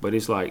 but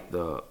it's like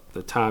the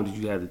time that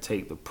you have to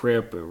take the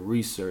prep and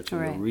research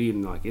and the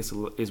reading. Like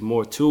it's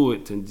more to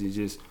it than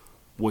just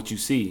what you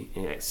see.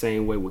 And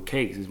same way with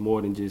cakes, it's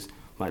more than just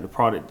like the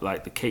product,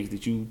 like the cakes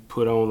that you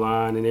put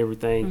online and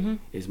everything.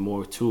 It's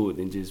more to it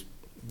than just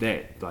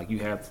that. Like you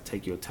have to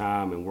take your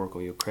time and work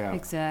on your craft.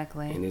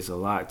 Exactly. And there's a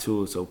lot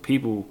to it. So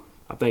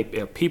I think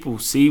if people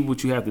see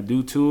what you have to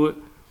do to it,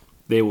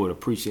 they would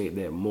appreciate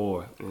that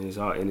more. And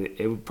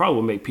it would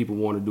probably make people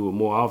want to do it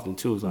more often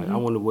too. It's like, I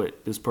wonder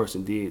what this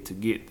person did to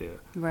get there.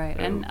 Right.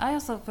 And I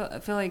also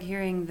feel like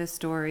hearing the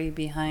story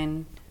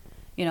behind,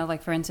 you know,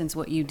 like for instance,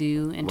 what you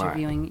do,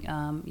 interviewing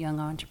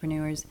young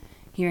entrepreneurs,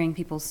 hearing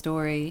people's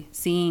story,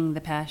 seeing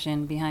the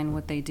passion behind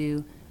what they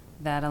do,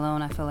 that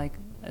alone I feel like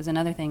is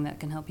another thing that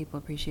can help people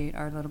appreciate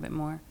art a little bit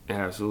more.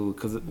 Absolutely.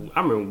 Because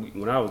I remember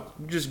when I was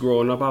just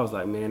growing up, I was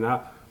like, man,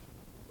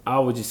 I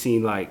was just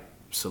seeing like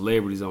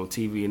celebrities on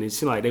TV, and it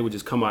seemed like they would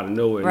just come out of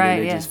nowhere and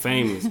then they're just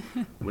famous.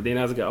 But then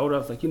as I got older, I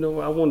was like, you know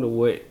what, I wonder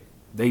what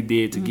they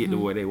did to get to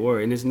where they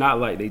were. And it's not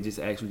like they just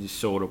actually just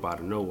showed up out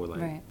of nowhere.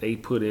 Like they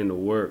put in the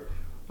work.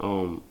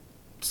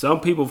 Some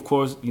people, of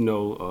course, you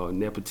know,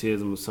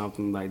 nepotism or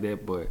something like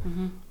that, but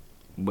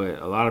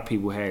a lot of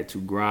people had to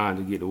grind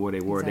to get to where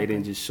they were. They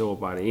didn't just show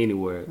up out of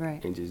anywhere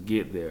and just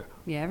get there.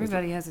 Yeah,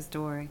 everybody has a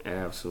story.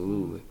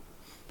 Absolutely.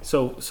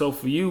 So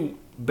for you,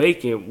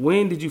 baking,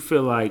 when did you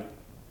feel like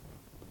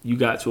you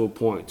got to a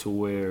point to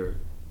where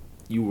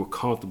you were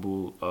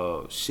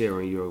comfortable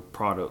sharing your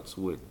products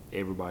with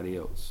everybody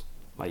else,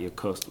 like your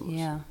customers?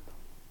 Yeah.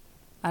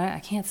 I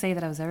can't say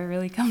that I was ever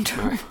really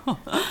comfortable.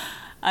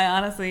 I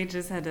honestly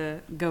just had to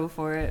go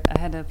for it. I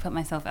had to put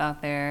myself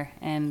out there,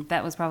 and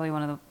that was probably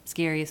one of the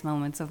scariest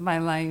moments of my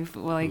life.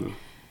 Like,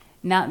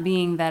 not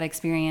being that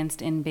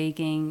experienced in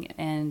baking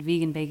and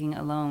vegan baking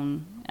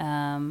alone.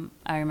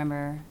 I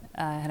remember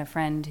I had a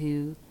friend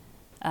who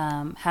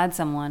had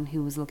someone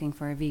who was looking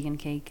for a vegan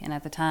cake, and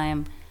at the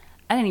time,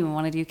 I didn't even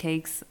want to do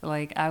cakes.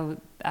 Like,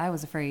 I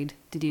was afraid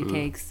to do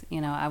cakes. You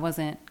know, I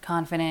wasn't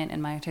confident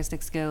in my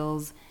artistic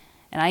skills.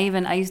 And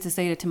I used to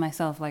say it to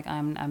myself, like,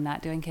 I'm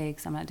not doing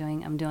cakes, I'm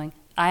doing,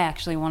 I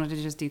actually wanted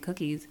to just do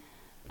cookies.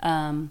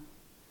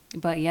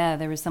 But yeah,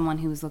 there was someone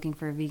who was looking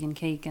for a vegan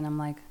cake, and I'm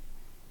like,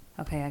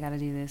 okay, I gotta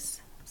do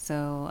this.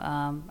 So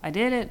I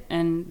did it,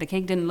 and the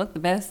cake didn't look the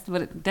best,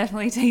 but it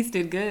definitely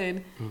tasted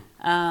good.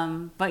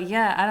 But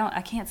yeah,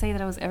 I can't say that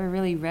I was ever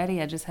really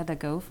ready. I just had to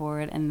go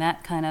for it. And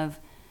that kind of,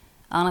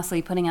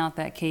 honestly, putting out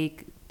that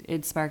cake,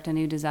 it sparked a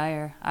new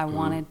desire. I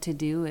wanted to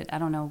do it. I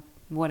don't know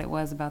what it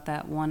was about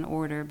that one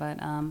order, but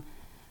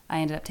I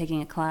ended up taking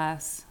a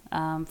class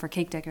for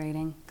cake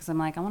decorating, because I'm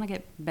like, I want to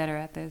get better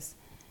at this.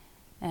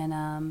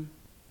 And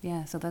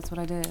yeah, so that's what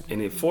I did.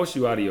 And it forced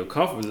you out of your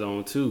comfort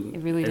zone too.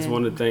 It really That's did.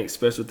 one of the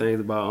special things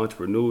about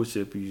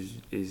entrepreneurship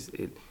is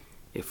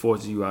it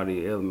forces you out of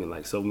your element.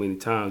 Like so many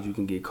times you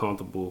can get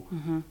comfortable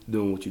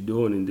doing what you're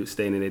doing and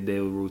staying in that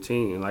daily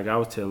routine. And like I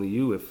was telling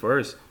you at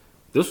first,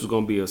 this was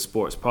gonna be a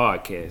sports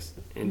podcast,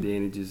 and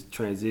then it just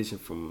transitioned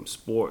from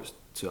sports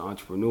to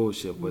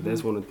entrepreneurship. But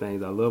that's one of the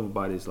things I love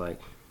about it is like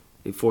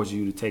it forces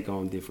you to take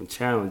on different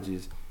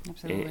challenges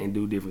and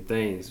do different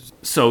things.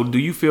 So do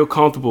you feel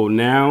comfortable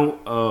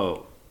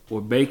now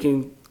with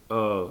baking,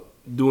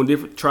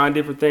 trying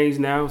different things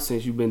now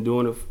since you've been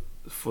doing it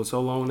for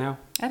so long now?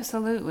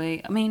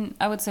 Absolutely. I mean,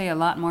 I would say a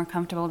lot more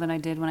comfortable than I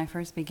did when I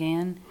first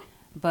began.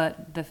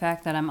 But the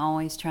fact that I'm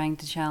always trying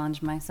to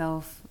challenge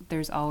myself,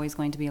 there's always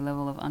going to be a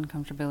level of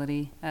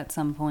uncomfortability at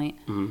some point,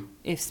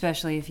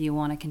 especially if you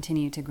want to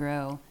continue to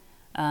grow.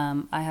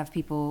 I have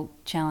people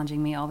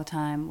challenging me all the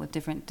time with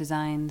different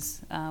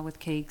designs with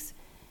cakes.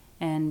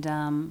 And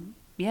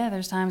yeah,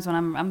 there's times when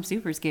I'm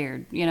super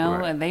scared,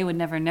 Right. and they would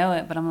never know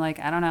it, but I'm like,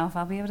 I don't know if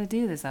I'll be able to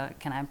do this.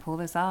 Can I pull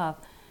this off?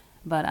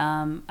 But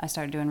I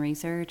start doing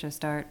research, I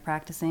start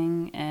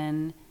practicing,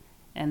 and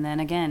then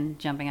again,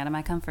 jumping out of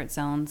my comfort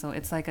zone. So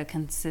it's like a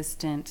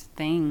consistent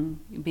thing,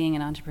 being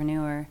an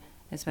entrepreneur,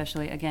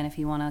 especially, again, if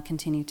you want to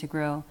continue to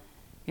grow,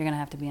 you're going to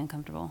have to be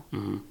uncomfortable.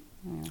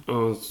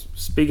 Yeah.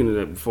 Speaking of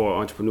that,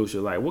 before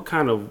entrepreneurship, like what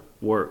kind of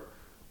work,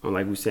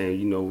 like we're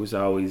saying, it's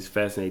always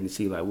fascinating to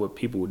see like what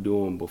people were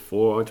doing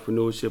before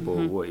entrepreneurship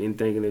or what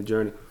anything in their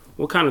journey.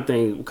 What kind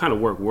of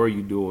work were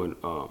you doing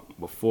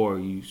before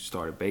you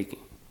started baking?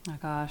 Oh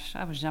gosh,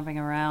 I was jumping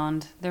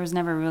around. There was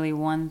never really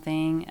one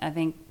thing. I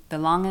think the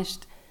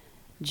longest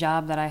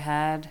job that I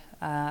had,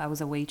 I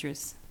was a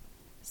waitress.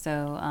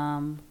 So,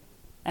 and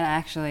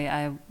actually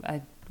I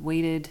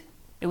waited.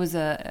 It was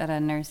at a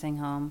nursing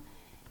home,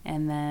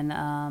 and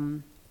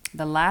then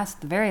the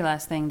very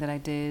last thing that I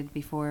did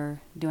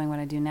before doing what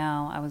I do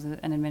now, I was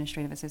an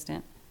administrative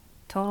assistant.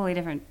 Two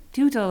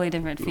totally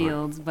different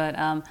fields. But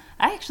I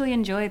actually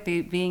enjoyed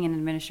being an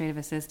administrative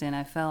assistant.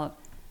 I felt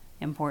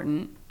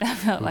important. I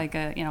felt like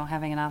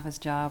having an office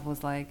job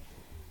was like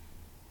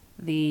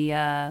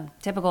the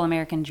typical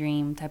American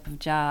dream type of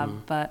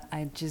job, but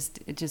it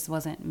just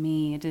wasn't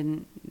me. It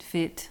didn't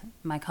fit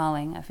my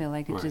calling. I feel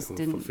like it just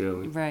didn't.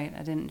 Fulfilling. Right.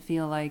 I didn't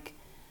feel like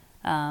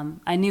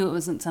I knew it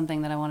wasn't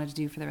something that I wanted to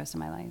do for the rest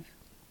of my life.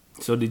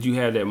 So did you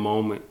have that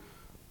moment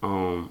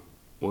where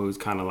it was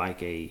kind of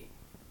like a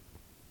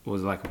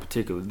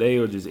particular day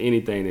or just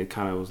anything that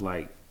kind of was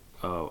like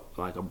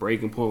a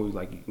breaking point? Was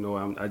like,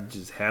 I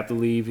just have to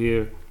leave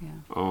here.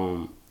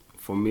 Yeah.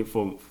 For me,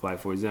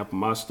 for example,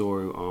 my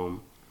story,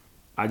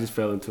 I just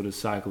fell into the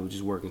cycle of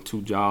just working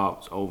 2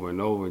 jobs over and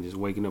over and just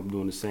waking up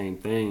doing the same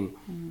thing.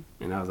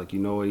 And I was like,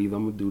 either I'm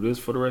gonna do this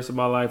for the rest of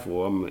my life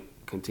or I'm gonna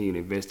continue to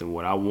invest in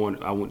what I went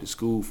to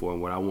school for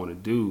and what I want to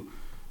do.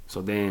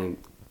 So then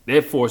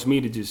that forced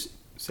me to just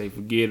say,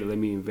 forget it, let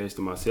me invest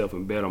in myself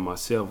and bet on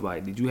myself.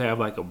 Like, did you have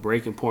like a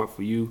breaking point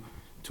for you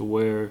to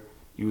where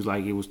you was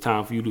like, it was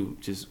time for you to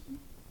just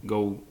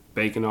go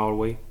baking all the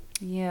way?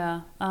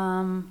 Yeah.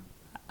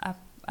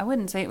 I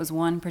wouldn't say it was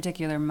one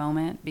particular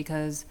moment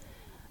because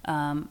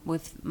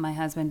with my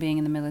husband being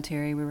in the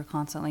military, we were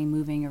constantly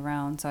moving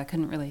around, so I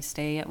couldn't really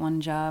stay at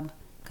one job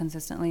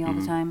consistently all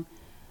the time.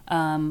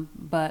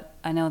 But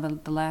I know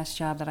the last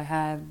job that I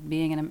had,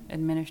 being an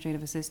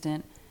administrative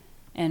assistant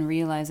and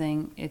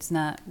realizing it's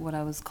not what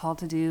I was called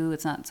to do,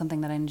 it's not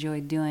something that I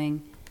enjoyed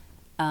doing,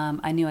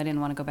 I knew I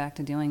didn't want to go back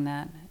to doing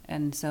that.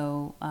 And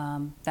so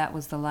that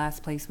was the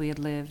last place we had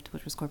lived,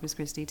 which was Corpus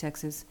Christi,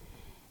 Texas.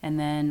 And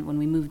then when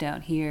we moved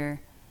out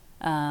here,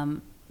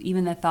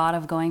 even the thought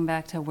of going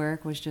back to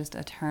work was just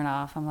a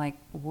turnoff. I'm like,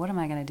 what am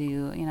I going to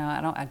do?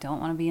 I don't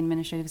want to be an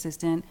administrative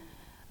assistant.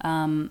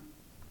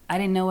 I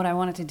didn't know what I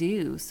wanted to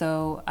do,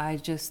 so I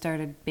just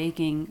started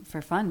baking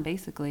for fun,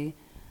 basically.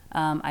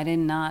 I did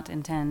not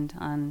intend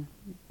on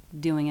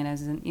doing it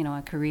as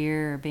a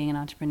career or being an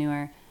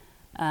entrepreneur.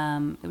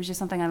 It was just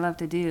something I loved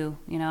to do.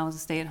 I was a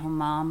stay-at-home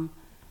mom,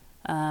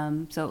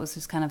 so it was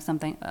just kind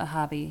of a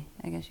hobby,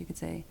 I guess you could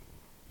say.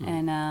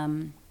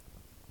 And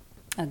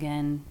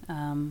again,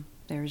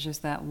 there was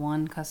just that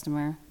one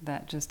customer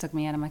that just took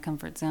me out of my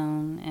comfort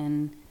zone,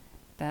 and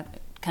that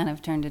kind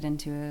of turned it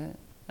into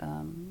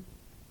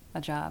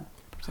a job.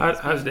 How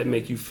does that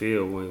make you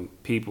feel when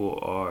people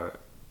are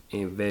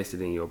invested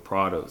in your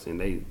products and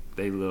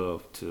they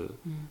love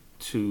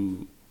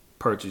to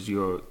purchase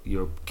your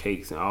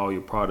cakes and all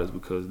your products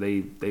because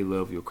they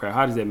love your craft?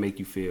 How does that make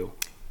you feel?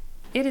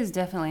 It is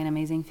definitely an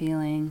amazing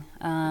feeling.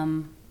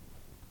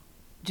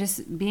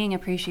 Just being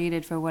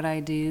appreciated for what I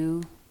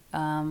do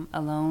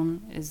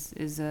alone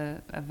is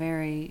a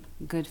very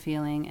good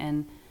feeling,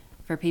 and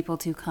for people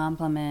to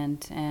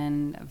compliment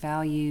and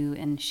value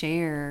and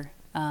share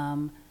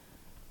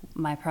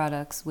my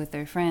products with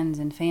their friends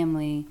and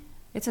family,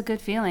 it's a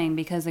good feeling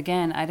because,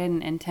 again, I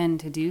didn't intend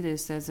to do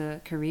this as a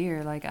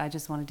career. Like, I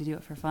just wanted to do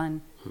it for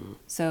fun.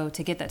 So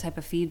to get that type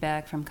of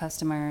feedback from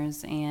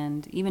customers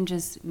and even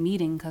just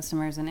meeting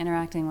customers and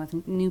interacting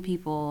with new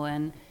people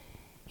and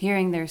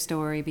hearing their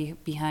story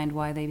behind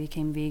why they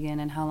became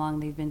vegan and how long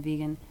they've been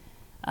vegan,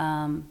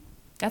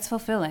 that's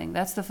fulfilling.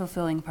 That's the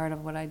fulfilling part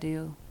of what I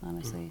do,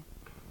 honestly.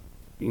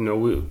 You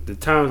know, the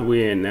times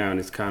we're in now, and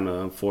it's kind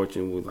of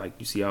unfortunate with, like,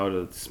 you see all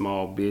the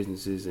small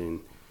businesses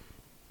and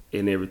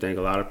everything.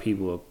 A lot of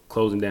people are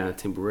closing down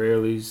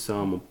temporarily,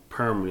 some are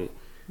permanent.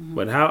 Mm-hmm.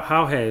 But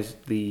how has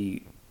this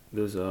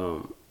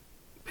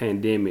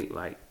pandemic,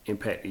 like,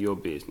 impacted your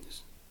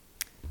business?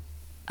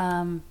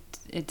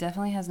 It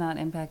definitely has not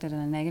impacted in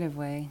a negative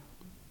way,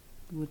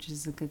 which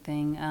is a good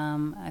thing.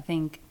 I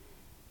think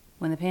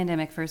when the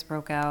pandemic first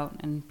broke out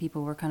and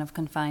people were kind of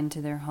confined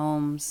to their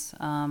homes,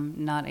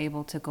 not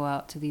able to go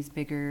out to these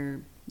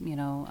bigger,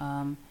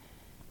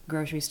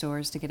 grocery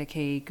stores to get a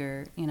cake,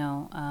 or, you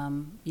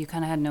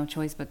kind of had no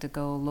choice but to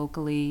go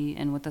locally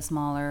and with the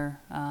smaller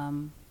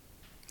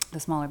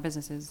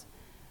businesses.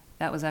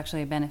 That was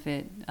actually a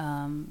benefit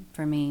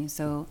for me.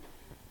 So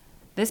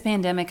this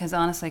pandemic has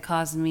honestly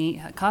caused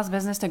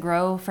business to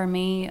grow for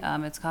me.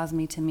 It's caused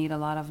me to meet a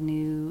lot of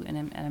new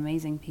and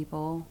amazing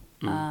people.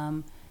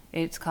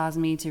 It's caused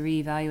me to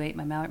reevaluate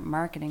my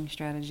marketing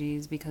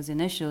strategies, because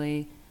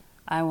initially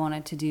I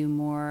wanted to do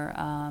more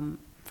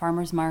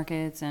farmers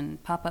markets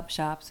and pop-up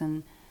shops,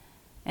 and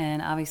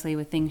obviously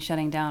with things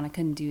shutting down, I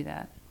couldn't do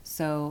that.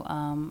 So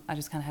I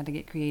just kind of had to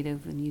get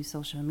creative and use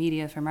social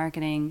media for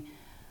marketing,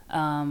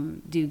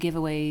 do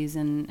giveaways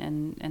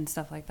and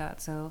stuff like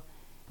that. So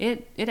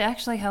it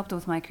actually helped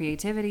with my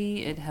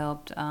creativity. It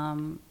helped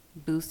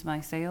boost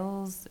my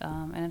sales,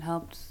 and it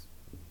helped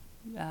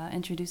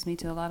introduce me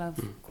to a lot of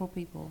cool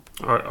people.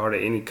 Are there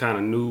any kind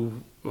of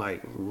new,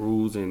 like,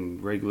 rules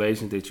and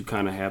regulations that you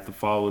kind of have to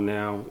follow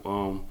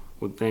now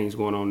with things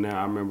going on now?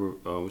 I remember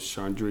with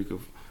Chandrika,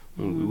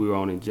 when we were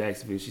on in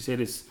Jacksonville, she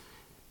said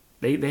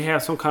they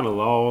have some kind of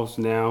laws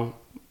now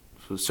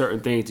for certain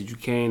things that you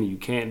can and you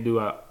can't do.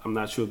 I'm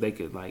not sure if they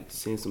could, like,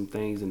 send some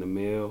things in the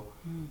mail.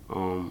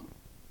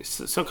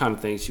 Some kind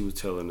of things she was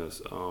telling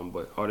us.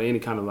 But are there any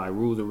kind of, like,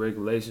 rules and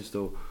regulations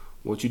to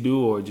what you do,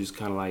 or just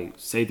kind of like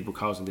safety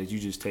precautions that you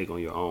just take on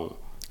your own?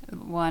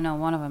 Well, I know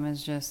one of them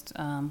is just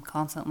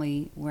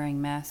constantly wearing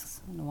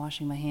masks and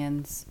washing my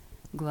hands,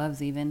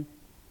 gloves even.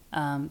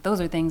 Those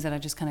are things that I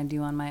just kind of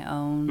do on my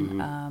own.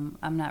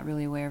 I'm not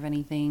really aware of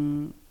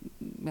anything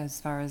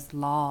as far as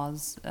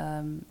laws,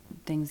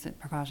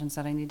 precautions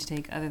that I need to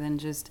take, other than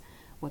just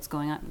what's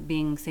going on,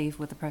 being safe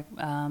with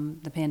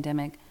the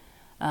pandemic.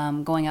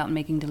 Going out and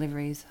making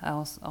deliveries,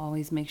 I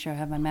always make sure I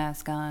have my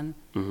mask on.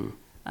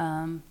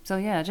 So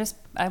yeah,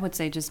 I would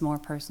say just more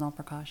personal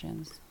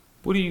precautions.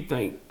 What do you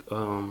think?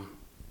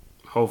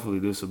 Hopefully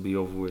this will be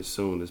over with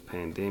soon, this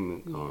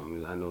pandemic.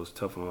 I know it's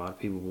tough on a lot of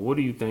people, but what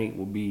do you think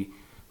will be,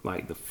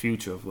 like, the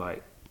future of,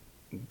 like,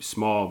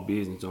 small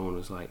business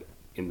owners, like,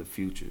 in the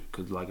future?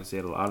 Because, like I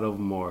said, a lot of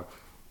them are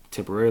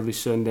temporarily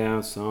shutting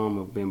down. Some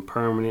have been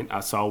permanent. I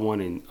saw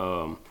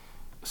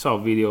a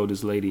video of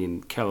this lady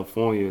in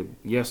California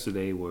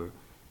yesterday where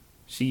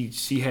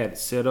she had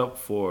set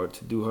up to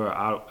do her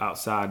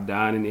outside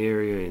dining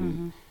area,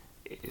 and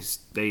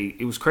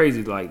it was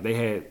crazy. Like, they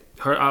had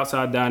her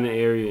outside dining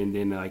area, and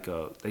then, like,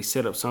 they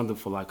set up something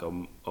for, like,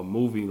 a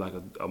movie, like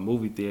a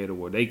movie theater,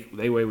 where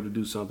they were able to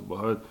do something,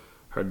 but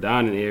her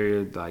dining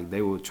area, like,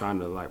 they were trying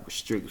to, like,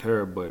 restrict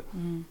her. But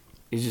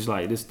it's just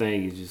like, this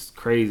thing is just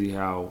crazy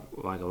how,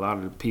 like, a lot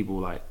of the people,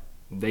 like,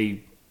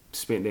 they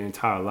spent their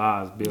entire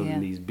lives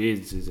building these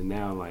businesses, and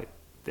now, like,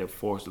 they're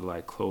forced to,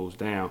 like, close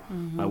down.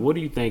 Like, what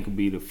do you think would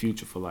be the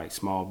future for, like,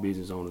 small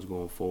business owners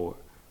going forward?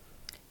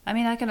 I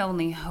mean, I can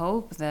only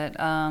hope that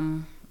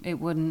it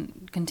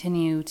wouldn't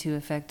continue to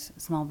affect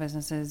small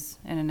businesses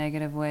in a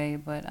negative way,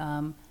 but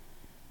I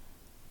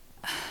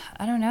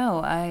don't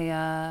know.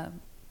 I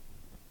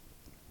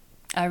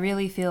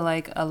really feel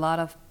like a lot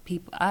of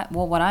people,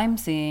 what I'm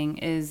seeing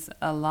is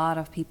a lot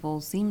of people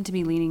seem to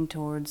be leaning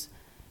towards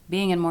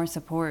being in more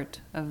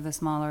support of the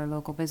smaller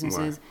local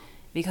businesses,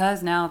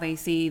 because now they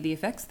see the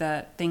effects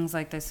that things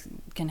like this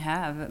can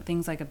have,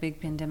 things like a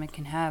big pandemic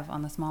can have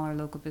on the smaller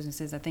local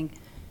businesses. I think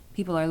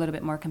people are a little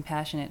bit more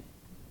compassionate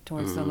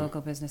towards the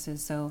local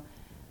businesses. So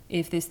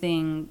if this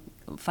thing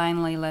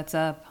finally lets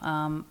up,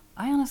 I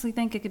honestly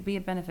think it could be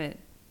a benefit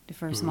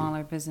for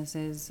smaller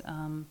businesses.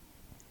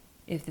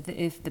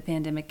 If the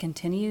pandemic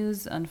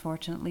continues,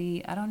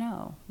 unfortunately, I don't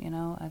know.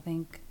 I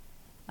think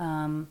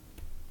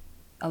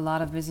a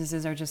lot of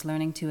businesses are just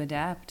learning to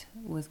adapt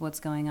with what's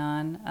going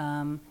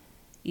on,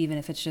 even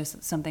if it's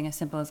just something as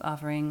simple as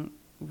offering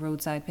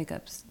roadside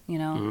pickups,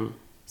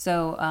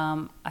 So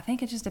I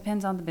think it just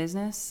depends on the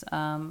business.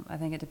 I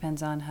think it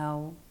depends on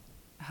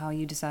how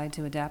you decide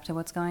to adapt to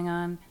what's going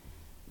on.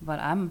 But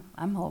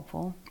I'm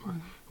hopeful.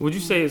 Would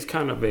you say it's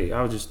kind of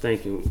I was just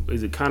thinking,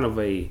 is it kind of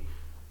a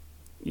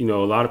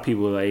lot of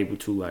people are able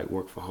to, like,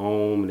 work from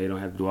home and they don't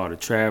have to do all the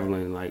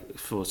traveling. Like,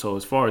 so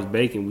as far as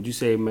baking, would you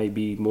say it may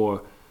be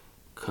more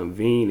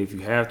convenient if you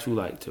have to,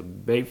 like, to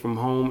bake from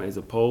home as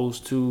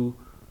opposed to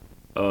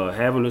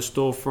having a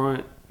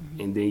storefront,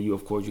 and then you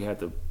have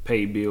to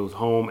pay bills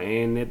home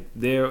and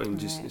there, and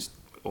just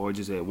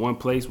at one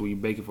place where you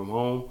bake it from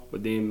home?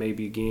 But then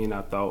maybe again,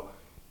 I thought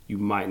you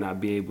might not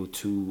be able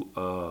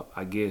to,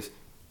 I guess,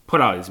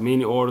 put out as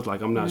many orders.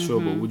 Like, I'm not sure,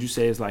 but would you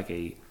say it's like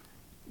a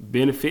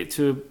benefit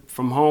to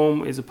from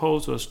home as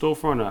opposed to a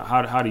storefront? Or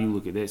how do you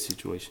look at that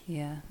situation?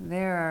 Yeah,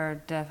 there are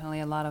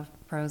definitely a lot of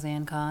pros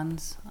and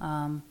cons.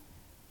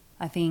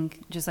 I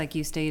think, just like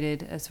you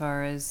stated, as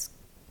far as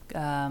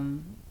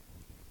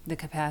the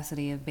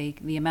capacity of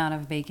the amount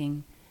of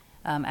baking,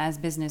 as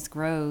business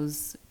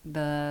grows,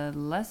 the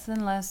less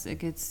and less it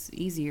gets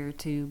easier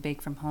to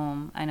bake from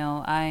home. I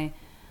know I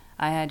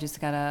had just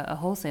got a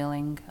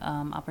wholesaling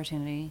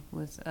opportunity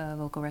with a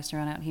local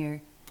restaurant out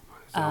here.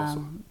 That's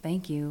awesome.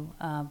 Thank you.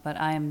 But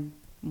I am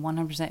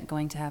 100%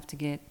 going to have to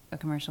get a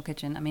commercial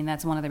kitchen. I mean,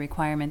 that's one of the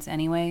requirements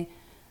anyway.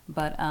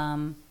 But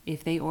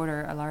if they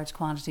order a large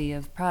quantity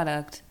of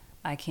product,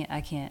 I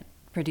can't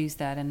produce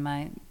that in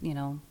my,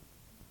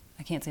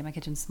 I can't say my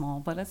kitchen's small,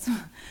 but it's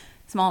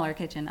smaller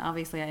kitchen.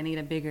 Obviously, I need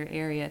a bigger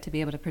area to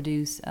be able to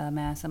produce a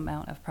mass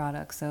amount of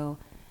product. So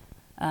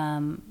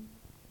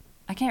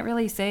I can't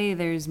really say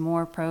there's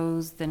more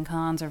pros than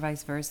cons or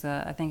vice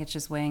versa. I think it's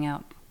just weighing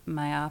out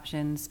my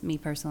options, me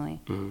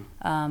personally.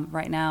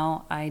 Right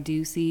now, I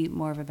do see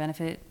more of a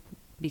benefit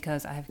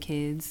because I have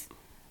kids.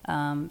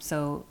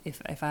 So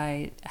if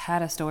I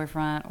had a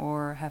storefront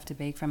or have to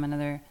bake from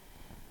another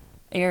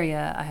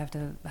area, I have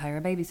to hire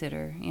a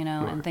babysitter,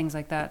 Right. and things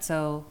like that.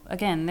 So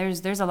again,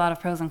 there's a lot of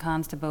pros and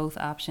cons to both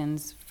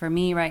options. For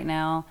me right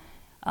now,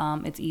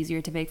 it's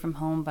easier to bake from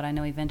home, but I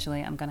know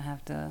eventually I'm gonna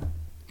have to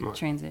Right.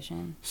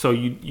 transition. So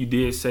you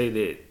did say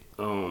that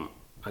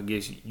I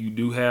guess you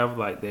do have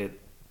like that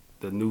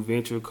the new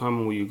venture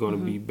coming where you're going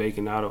to be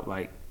baking out of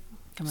like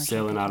Commercial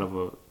selling out kitchen.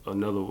 of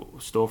another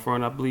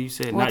storefront, I believe you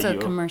said. Well, it's a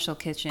your commercial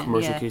kitchen.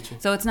 commercial Yeah. kitchen.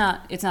 So it's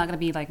not gonna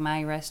be like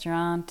my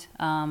restaurant.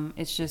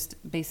 It's just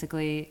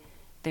basically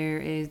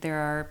there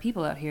are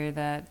people out here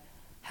that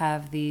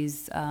have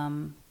these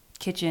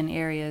kitchen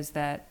areas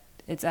that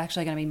it's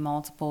actually gonna be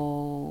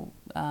multiple.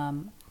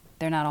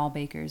 They're not all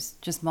bakers,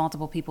 just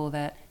multiple people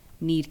that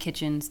need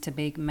kitchens to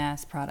bake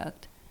mass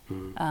product.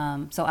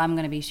 So I'm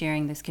going to be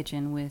sharing this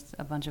kitchen with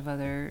a bunch of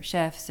other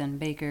chefs and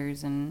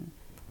bakers and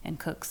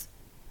cooks.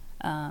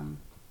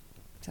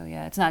 So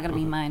yeah, it's not going to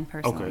be mine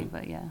personally, Okay.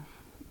 but yeah.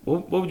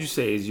 What would you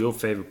say is your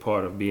favorite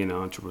part of being an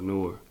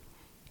entrepreneur?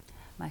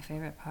 My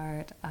favorite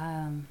part,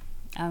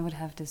 I would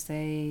have to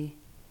say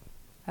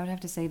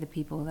the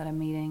people that I'm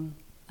meeting.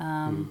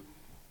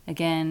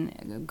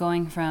 Again,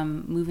 going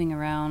from moving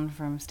around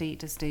from state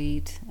to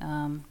state,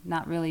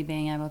 not really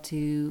being able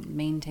to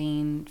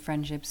maintain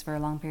friendships for a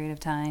long period of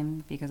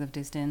time because of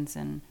distance,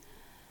 and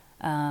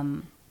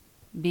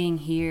being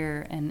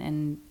here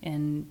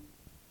and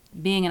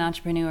being an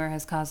entrepreneur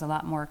has caused a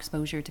lot more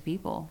exposure to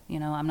people.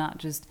 I'm not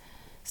just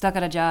stuck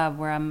at a job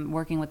where I'm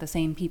working with the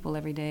same people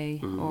every day,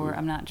 or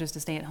I'm not just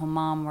a stay-at-home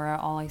mom where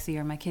all I see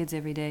are my kids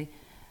every day.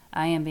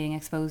 I am being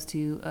exposed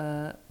to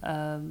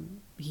a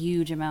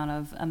huge amount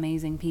of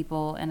amazing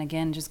people, and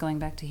again, just going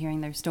back to hearing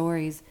their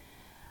stories.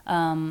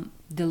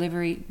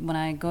 Delivery, when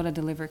I go to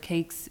deliver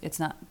cakes, it's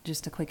not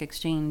just a quick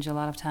exchange. A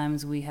lot of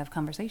times we have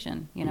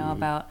conversation,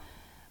 about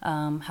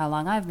how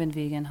long I've been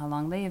vegan, how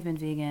long they have been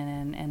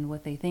vegan, and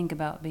what they think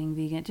about being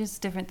vegan,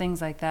 just different things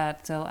like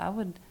that. So I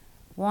would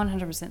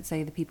 100%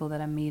 say the people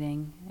that I'm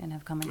meeting and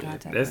have come in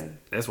contact with.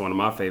 That's one of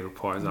my favorite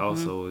parts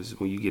also, is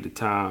when you get the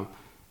time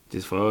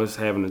just for us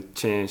having a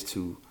chance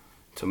to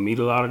meet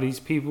a lot of these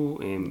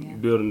people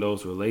and building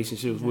those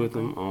relationships with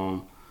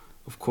them.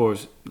 Of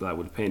course, like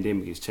with the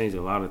pandemic, it's changed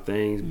a lot of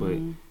things, but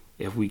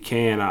if we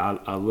can,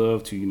 I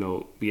love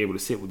to, be able to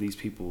sit with these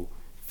people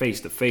face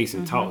to face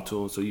and talk to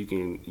them, so you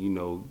can,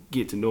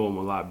 get to know them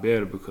a lot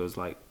better, because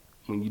like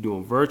when you're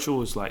doing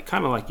virtual, it's like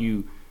kind of like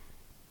you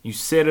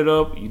set it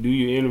up, you do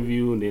your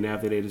interview, and then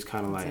after that, it's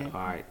kind of like,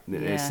 all right,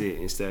 then that's it.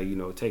 Instead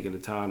of, taking the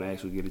time to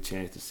actually get a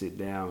chance to sit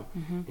down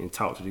and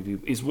talk to the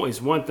people.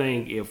 It's one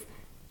thing if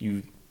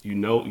you've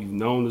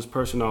known this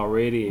person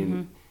already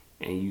and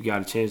you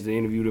got a chance to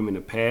interview them in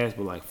the past,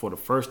 but like for the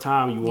first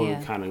time, you want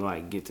to kind of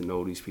like get to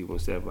know these people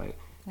instead of like,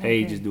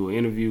 hey, just do an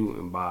interview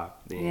and bye.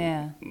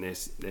 Then and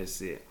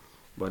that's it.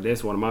 But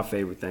that's one of my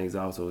favorite things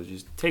also, is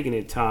just taking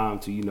the time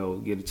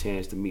to, get a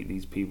chance to meet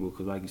these people,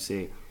 because like you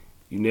said,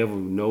 you never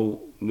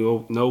know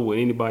what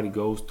anybody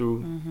goes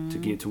through to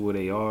get to where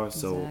they are.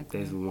 So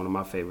that's one of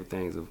my favorite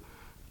things of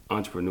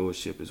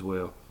entrepreneurship as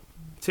well.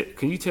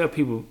 Can you tell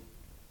people,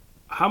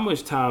 how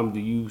much time do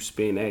you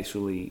spend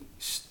actually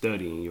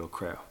studying your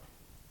craft?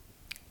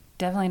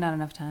 Definitely not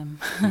enough time.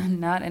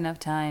 Not enough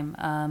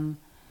time.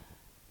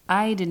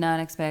 I did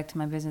not expect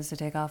my business to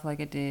take off like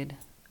it did.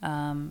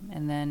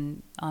 And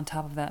then on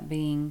top of that,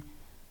 being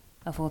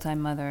a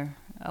full-time mother,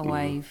 a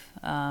wife,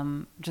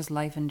 just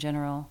life in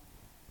general.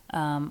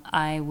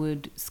 I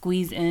would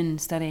squeeze in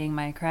studying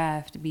my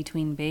craft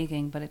between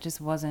baking, but it just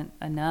wasn't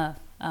enough.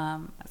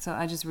 So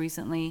I just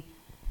recently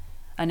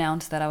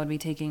announced that I would be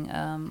taking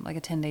like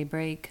a 10-day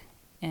break.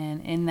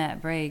 And in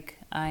that break,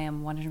 I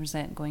am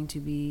 100% going to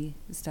be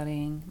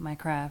studying my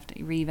craft,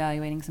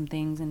 reevaluating some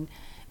things. And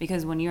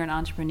because when you're an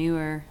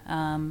entrepreneur,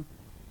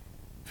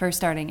 first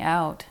starting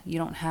out, you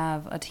don't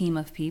have a team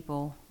of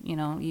people.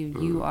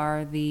 You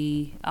are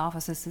the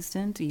office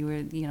assistant.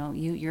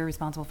 You're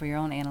responsible for your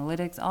own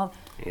analytics, all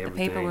Everything. the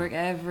paperwork,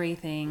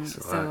 everything.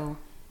 So,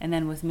 and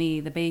then with me,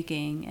 the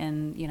baking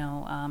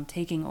and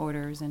taking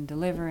orders and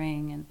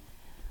delivering,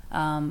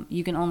 and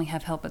you can only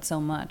have help at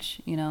so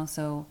much.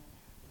 So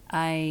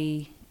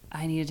I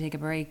need to take a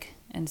break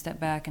and step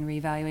back and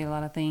reevaluate a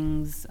lot of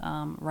things,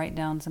 write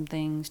down some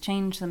things,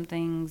 change some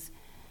things.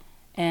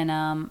 And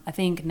I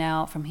think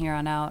now, from here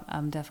on out,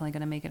 I'm definitely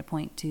going to make it a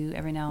point to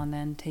every now and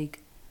then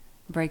take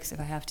breaks if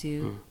I have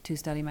to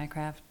study my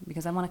craft,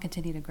 because I want to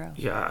continue to grow.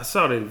 Yeah, I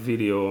saw that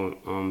video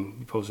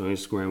you posted on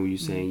Instagram where you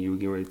saying you were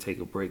getting ready to take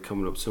a break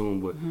coming up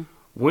soon. But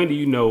when do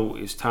you know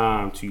it's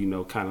time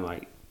to, kind of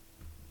like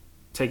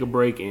take a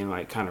break and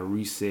like kind of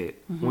reset?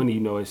 When do you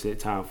know it's that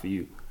time for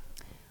you?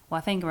 Well,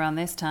 I think around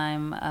this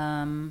time,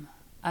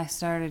 I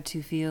started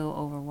to feel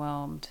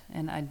overwhelmed,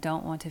 and I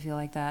don't want to feel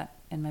like that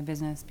in my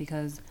business,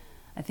 because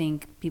I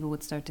think people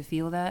would start to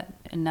feel that,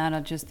 and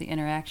not just the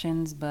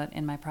interactions, but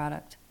in my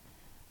product.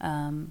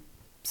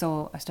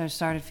 So I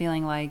started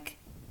feeling like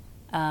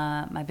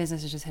my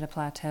business has just hit a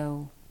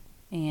plateau,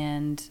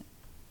 and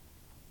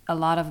a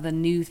lot of the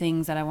new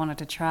things that I wanted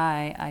to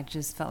try, I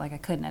just felt like I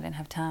couldn't. I didn't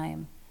have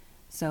time.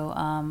 So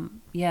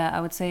I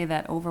would say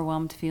that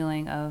overwhelmed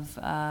feeling of,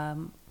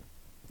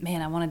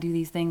 man, I want to do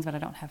these things, but I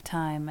don't have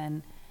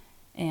time,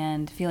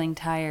 and feeling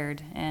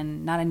tired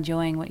and not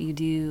enjoying what you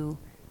do.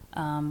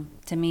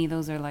 To me,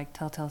 those are like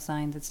telltale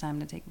signs it's time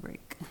to take a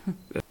break.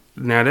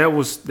 Now that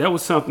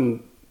was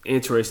something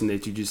interesting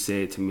that you just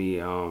said to me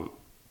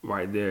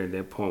right there at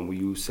that point where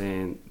you were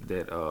saying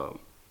that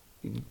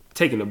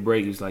taking a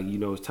break is like,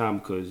 it's time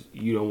because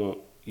you don't want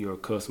your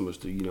customers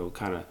to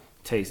kind of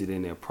taste it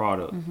in their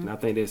product. And I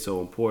think that's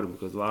so important,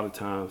 because a lot of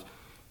times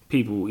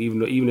people,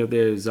 even if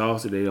they're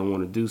exhausted, they don't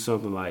want to do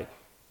something, like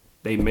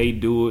they may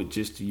do it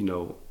just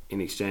to in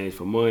exchange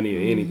for money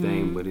or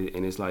anything, but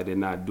it's like they're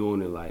not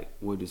doing it like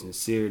with the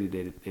sincerity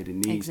that it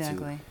needs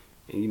exactly.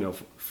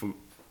 to.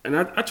 And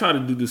I try to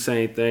do the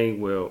same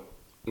thing. Well,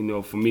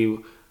 for me,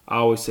 I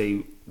always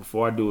say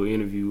before I do an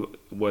interview,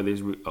 whether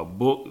it's a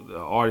book, the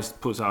author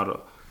puts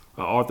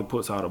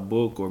out a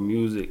book or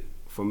music.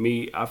 For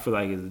me, I feel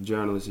like as a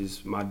journalist,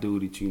 it's my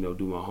duty to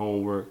do my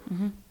homework,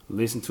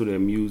 listen to their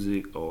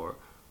music or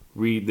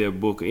read their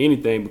book or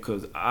anything,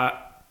 because I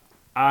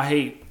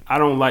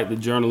don't like the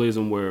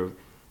journalism where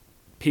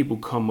people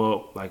come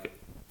up like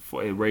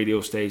at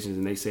radio stations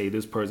and they say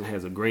this person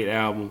has a great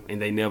album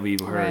and they never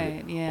even heard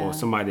it. Yeah. Or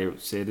somebody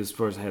that said this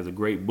person has a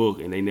great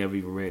book and they never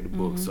even read the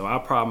book. So I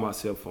pride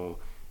myself on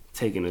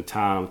taking the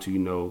time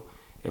to,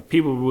 if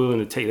people are willing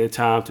to take their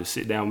time to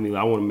sit down with me,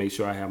 I want to make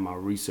sure I have my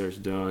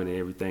research done and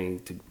everything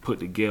to put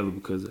together,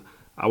 because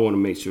I want to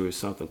make sure it's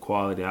something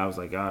quality. I was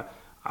like, I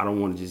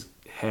don't want to just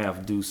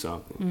half do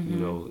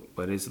something,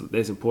 but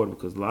that's important,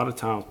 because a lot of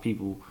times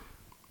people,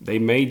 they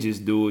may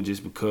just do it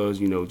just because,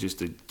 just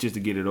to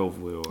get it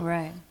over with, or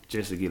right.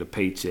 just to get a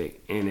paycheck.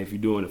 And if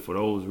you're doing it for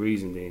those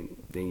reasons,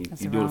 then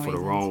you're doing it for the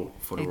wrong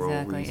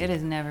reasons. It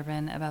has never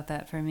been about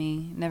that for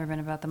me. Never been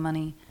about the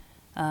money.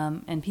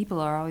 And people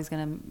are always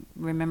going to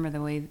remember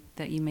the way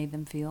that you made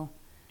them feel,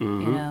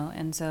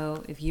 And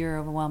so if you're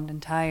overwhelmed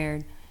and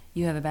tired,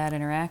 you have a bad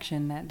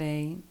interaction that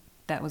day.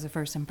 That was a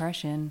first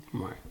impression.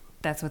 Right.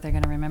 That's what they're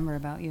going to remember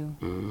about you.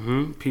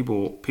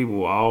 People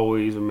will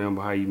always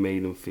remember how you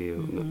made them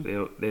feel.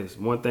 There's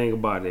one thing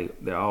about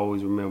it, they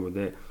always remember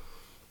that.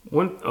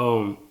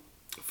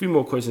 A few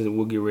more questions and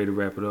we'll get ready to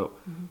wrap it up.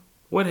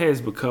 What has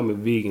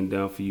becoming vegan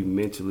done for you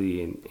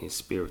mentally and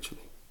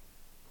spiritually?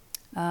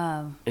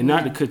 And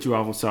not to cut you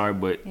off, I'm sorry,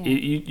 but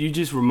you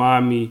just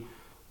remind me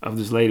of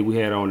this lady we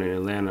had on in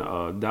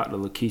Atlanta, Dr.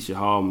 Lakeisha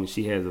Hallman.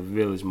 She has a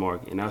village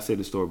market, and I said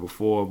the story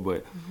before,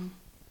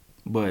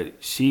 but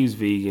she's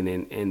vegan,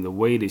 and the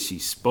way that she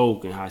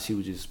spoke and how she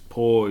was just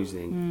poised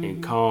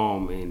and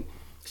calm, and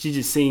she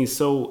just seemed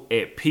so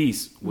at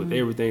peace with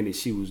everything that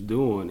she was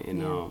doing.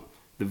 And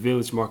the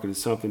village market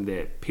is something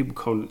that people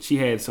come. She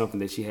had something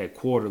that she had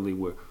quarterly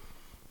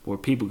where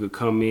people could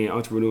come in,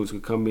 entrepreneurs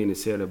could come in and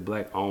sell their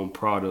black-owned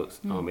products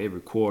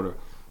every quarter.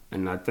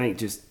 And I think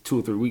just 2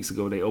 or 3 weeks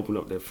ago they opened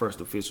up their first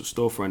official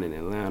storefront in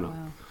Atlanta.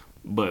 Wow.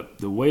 But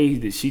the way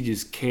that she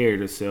just carried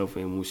herself,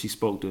 and when she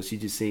spoke to us, she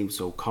just seemed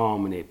so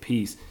calm and at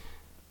peace.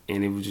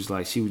 And it was just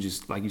like, she was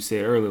just, like you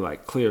said earlier,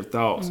 like clear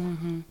thoughts.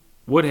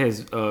 What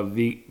has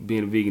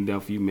being a vegan done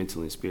for you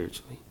mentally and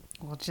spiritually?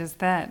 Well, just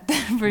that,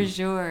 for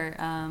sure.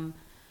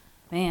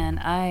 Man,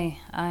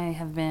 I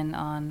have been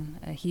on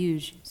a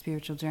huge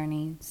spiritual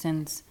journey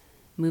since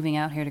moving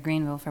out here to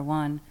Greenville, for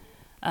one.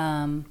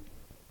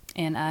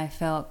 And I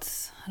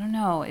felt, I don't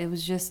know, it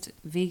was just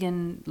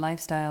vegan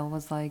lifestyle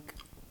was like,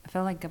 I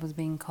felt like I was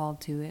being called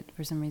to it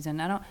for some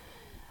reason.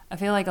 I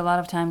feel like a lot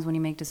of times when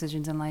you make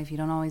decisions in life, you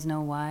don't always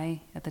know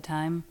why at the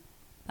time.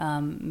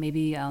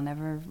 Maybe I'll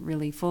never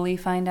really fully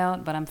find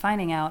out, but I'm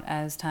finding out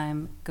as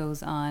time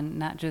goes on,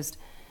 not just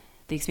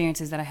the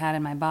experiences that I had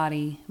in my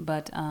body,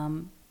 but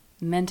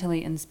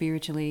mentally and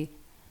spiritually,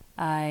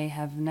 I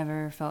have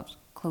never felt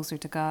closer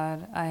to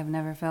God. I have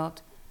never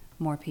felt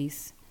more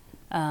peace.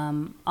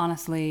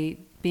 Honestly,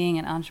 being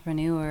an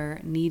entrepreneur,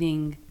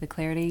 needing the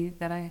clarity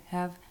that I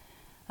have,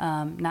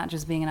 not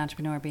just being an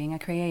entrepreneur, being a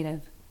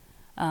creative,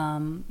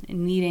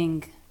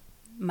 needing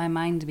my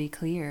mind to be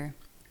clear.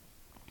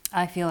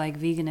 I feel like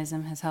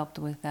veganism has helped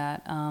with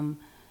that.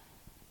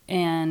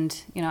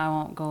 And, I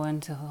won't go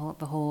into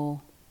the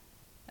whole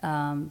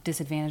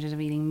disadvantages of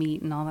eating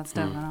meat and all that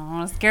stuff. I don't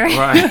want to scare you.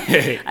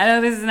 Right. I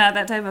know this is not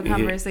that type of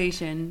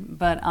conversation,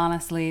 but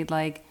honestly,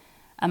 like,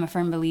 I'm a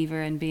firm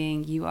believer in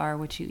being you are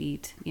what you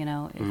eat.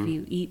 If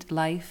you eat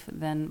life,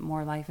 then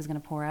more life is going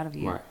to pour out of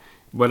you. Right.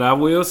 But I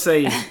will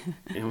say,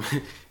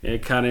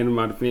 and kind of in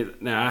my defense,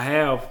 now I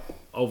have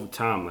over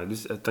time, like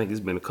this, I think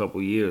it's been a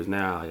couple of years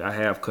now. Like I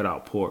have cut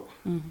out pork.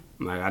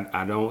 Like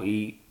I don't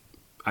eat.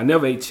 I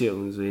never ate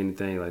chitlins or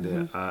anything like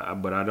that.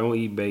 But I don't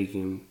eat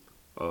bacon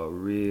or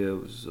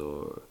ribs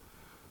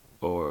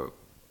or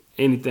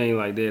anything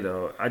like that.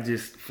 Or I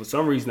just, for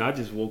some reason, I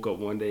just woke up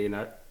one day and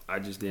I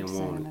just didn't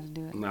want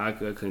it. No, I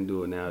couldn't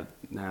do it.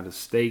 Now the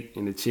steak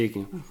and the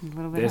chicken, a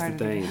little bit that's harder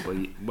the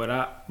thing.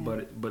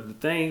 But the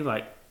thing,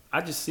 like I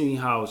just seen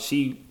how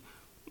she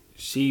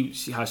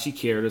how she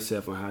carried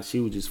herself and how she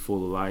was just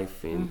full of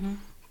life and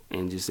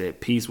just at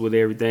peace with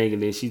everything.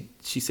 And then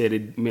she said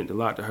it meant a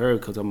lot to her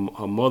because her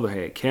mother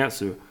had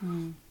cancer,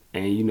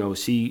 and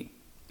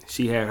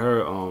she had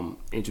her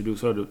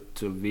introduce her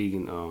to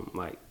vegan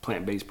like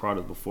plant-based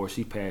products before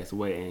she passed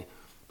away, and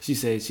she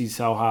said she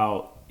saw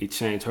how it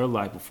changed her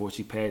life before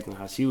she passed and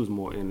how she was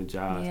more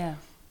energized. Yeah.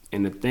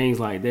 And the things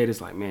like that,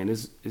 it's like, man,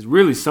 it's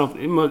really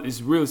something.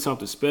 It's really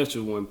something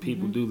special when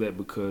people do that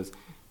because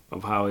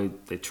of how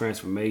the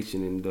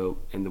transformation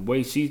and the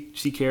way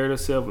she carried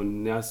herself.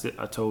 And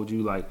I told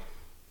you, like,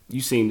 you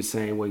seem the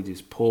same way,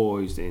 just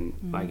poised and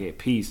like at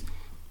peace.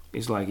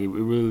 It's like it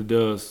really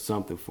does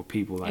something for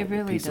people, like it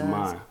really peace does. of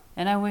mind.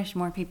 And I wish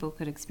more people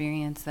could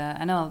experience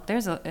that. I know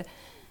there's the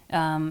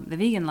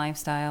vegan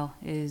lifestyle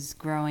is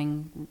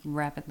growing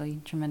rapidly,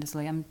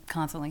 tremendously. I'm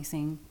constantly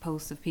seeing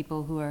posts of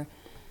people who are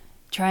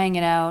trying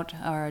it out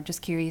or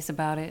just curious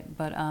about it.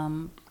 But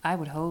I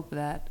would hope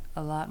that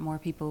a lot more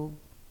people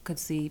could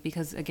see,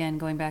 because again,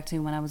 going back to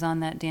when I was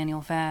on that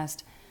Daniel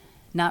fast,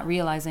 not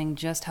realizing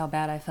just how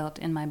bad I felt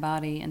in my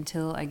body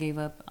until I gave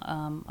up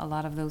a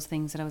lot of those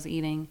things that I was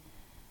eating.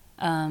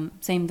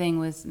 Same thing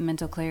with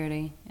mental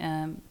clarity.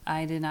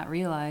 I did not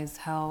realize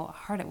how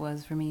hard it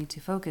was for me to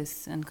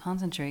focus and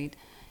concentrate.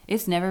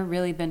 It's never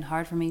really been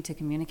hard for me to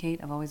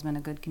communicate. I've always been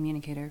a good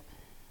communicator.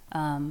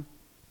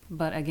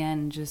 But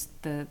again,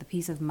 just the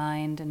peace of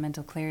mind and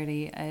mental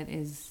clarity, it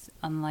is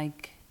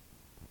unlike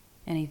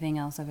anything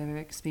else I've ever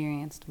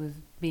experienced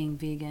with being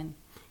vegan.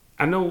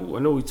 I know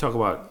we talk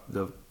about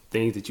the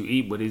things that you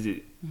eat, but is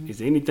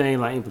there anything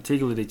like in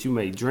particular that you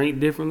may drink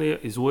differently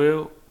as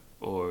well,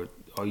 or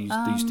do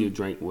you still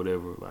drink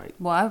whatever? Like,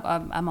 well,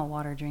 I'm a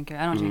water drinker.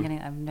 I don't drink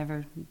anything. I've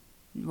never.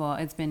 Well,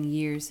 it's been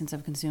years since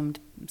I've consumed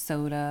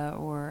soda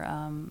or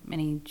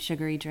any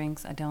sugary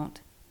drinks. I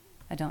don't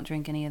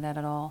drink any of that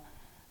at all.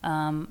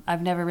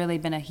 I've never really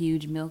been a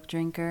huge milk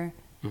drinker,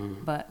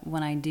 but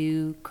when I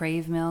do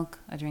crave milk,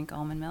 I drink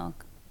almond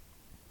milk.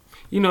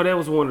 That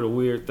was one of the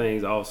weird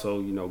things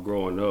also,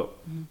 growing up.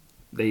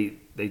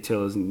 They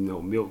tell us,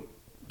 milk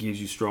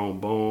gives you strong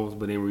bones,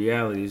 but in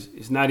reality,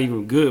 it's not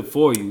even good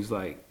for you. It's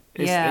like,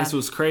 that's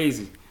what's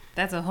crazy.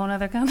 That's a whole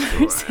nother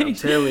conversation. I'm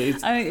telling you,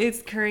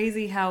 it's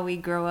crazy how we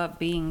grow up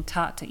being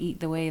taught to eat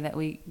the way that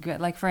we,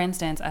 like for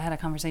instance, I had a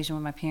conversation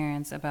with my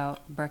parents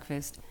about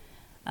breakfast.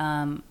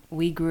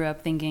 We grew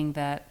up thinking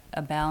that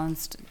a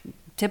balanced,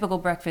 typical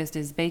breakfast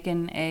is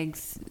bacon,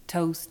 eggs,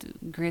 toast,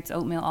 grits,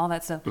 oatmeal, all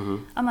that stuff.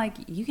 I'm like,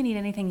 you can eat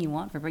anything you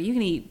want for breakfast. You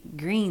can eat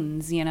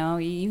greens, you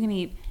can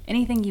eat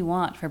anything you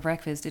want for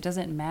breakfast. It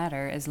doesn't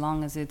matter as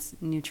long as it's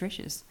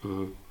nutritious.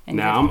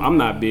 Now, I'm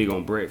not big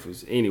on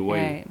breakfast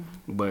anyway,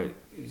 but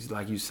it's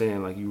like you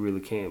saying, like you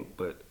really can't.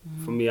 But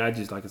for me, I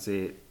just, like I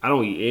said, I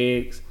don't eat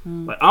eggs.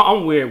 Like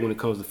I'm weird when it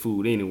comes to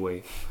food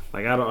anyway.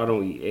 Like I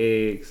don't eat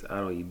eggs. I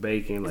don't eat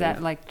bacon. Is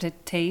that like the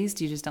taste?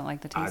 You just don't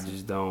like the taste? I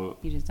just don't.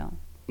 You just don't.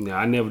 Yeah,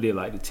 I never did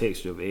like the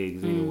texture of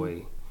eggs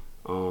anyway.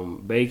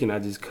 Bacon, I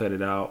just cut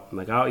it out.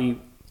 Like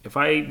if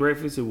I ate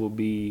breakfast, it would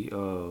be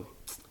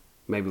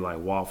maybe like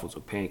waffles or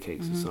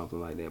pancakes or something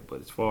like that.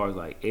 But as far as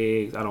like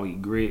eggs, I don't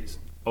eat grits,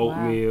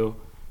 oatmeal.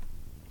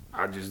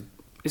 Wow.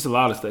 It's a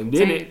lot of stuff. And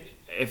then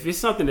if it's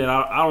something that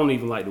I don't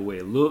even like the way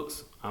it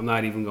looks, I'm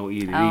not even gonna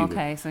eat it either.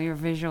 Okay, so you're a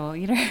visual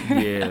eater.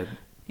 Yeah.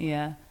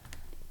 Yeah.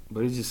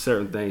 But it's just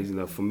certain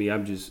things, for me,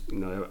 I'm just,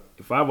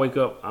 if I wake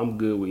up, I'm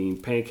good with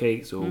eating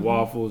pancakes or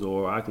waffles,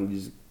 or I can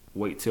just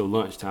wait till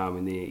lunchtime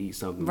and then eat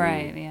something.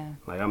 Right, good. yeah.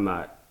 I'm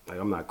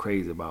not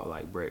crazy about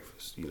like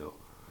breakfast,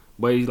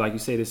 But it's like you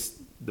said,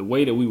 it's the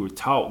way that we were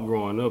taught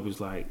growing up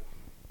is like,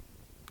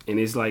 and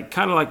it's like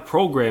kind of like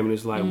programming.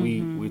 It's like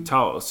we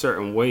taught a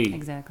certain way,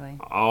 exactly,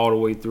 all the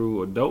way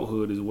through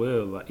adulthood as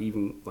well. Like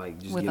even like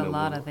just with a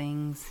lot of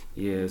things.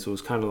 Yeah, so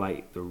it's kind of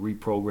like the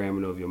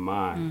reprogramming of your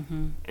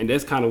mind, and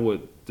that's kind of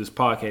what this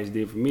podcast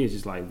did for me. Is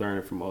just like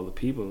learning from other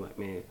people. Like,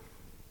 man,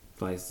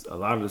 like a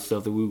lot of the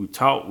stuff that we were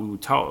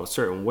taught a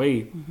certain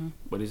way,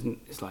 but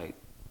it's like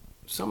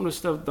some of the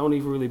stuff don't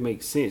even really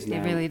make sense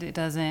now. It really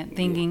doesn't.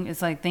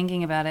 It's like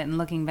thinking about it and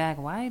looking back.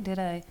 Why did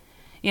I,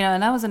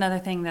 and that was another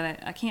thing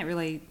that I can't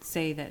really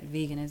say that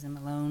veganism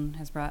alone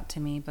has brought to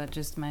me, but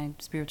just my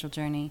spiritual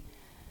journey.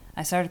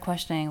 I started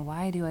questioning,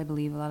 why do I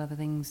believe a lot of the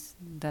things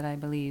that I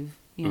believe?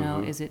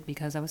 Is it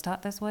because I was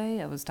taught this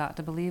way? I was taught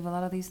to believe a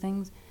lot of these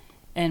things.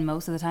 And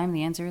most of the time,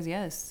 the answer is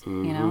yes,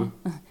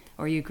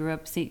 or you grew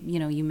up,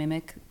 you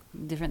mimic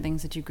different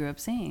things that you grew up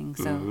seeing.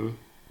 So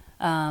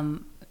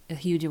a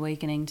huge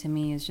awakening to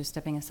me is just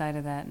stepping aside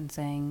of that and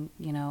saying,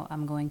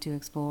 I'm going to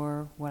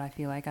explore what I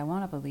feel like I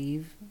want to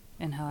believe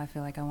and how I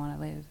feel like I want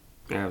to live.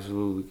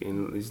 Absolutely.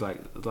 And it's like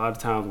a lot of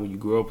times when you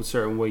grow up a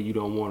certain way, you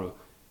don't want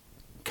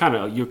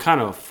to, you're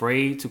kind of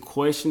afraid to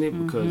question it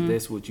because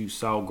that's what you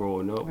saw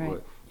growing up. Right.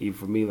 But even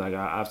for me, like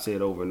I've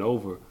said over and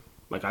over,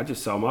 like I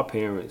just saw my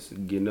parents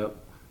getting up,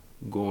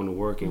 going to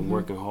work and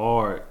working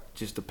hard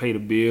just to pay the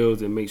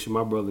bills and make sure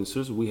my brother and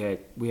sister we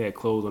had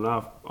clothes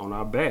on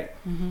our back.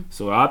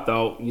 So I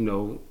thought,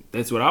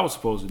 that's what I was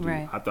supposed to do.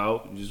 Right. I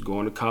thought just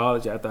going to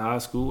college after high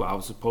school, I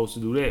was supposed to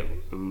do that.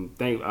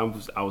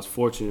 I was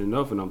fortunate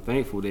enough, and I'm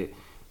thankful that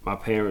my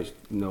parents,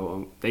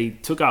 they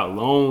took out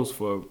loans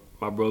for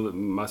my brother,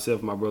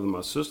 myself, my brother, and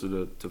my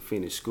sister to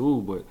finish school.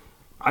 But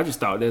I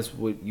just thought that's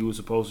what you were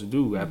supposed to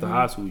do after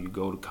high school. You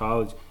go to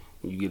college,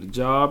 and you get a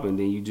job, and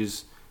then you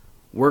just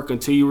work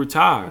until you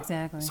retire.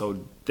 Exactly.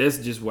 So that's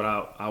just what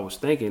I was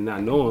thinking,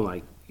 not knowing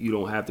like you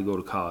don't have to go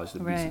to college to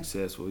be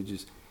successful. It's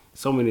just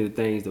so many of the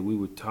things that we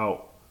were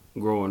taught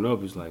growing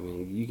up. It's like,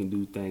 man, you can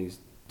do things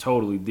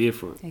totally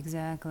different.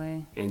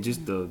 Exactly. And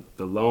just the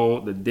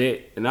loan, the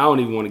debt, and I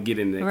don't even want to get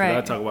into that because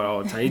I talk about it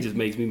all the time. It just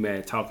makes me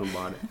mad talking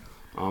about it.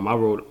 I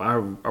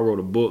wrote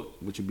a book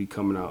which will be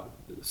coming out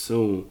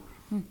soon.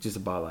 Just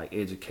about like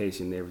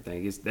education and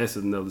everything. That's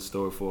another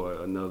story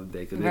for another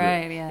day. Cause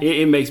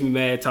it makes me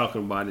mad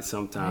talking about it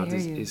sometimes.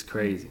 It's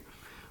crazy.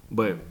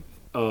 But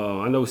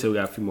I know we said we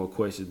got a few more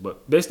questions,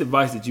 but best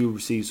advice that you've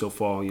received so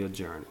far on your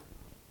journey?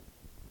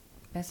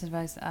 Best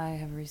advice I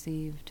have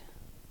received.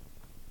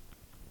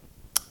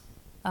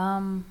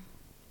 I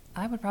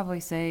would probably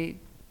say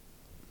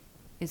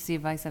it's the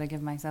advice that I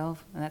give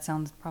myself. And that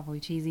sounds probably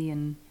cheesy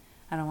and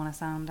I don't want to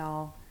sound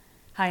all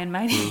high and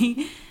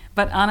mighty.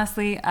 But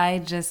honestly,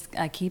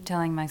 I keep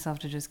telling myself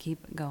to just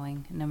keep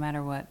going no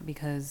matter what,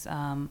 because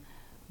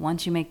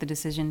once you make the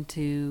decision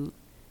to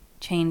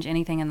change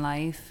anything in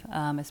life,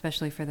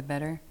 especially for the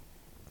better,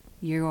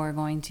 you are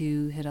going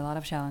to hit a lot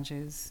of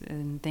challenges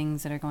and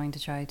things that are going to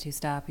try to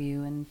stop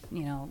you, and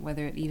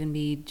whether it even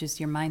be just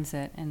your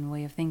mindset and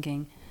way of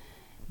thinking.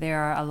 There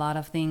are a lot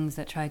of things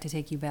that try to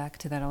take you back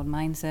to that old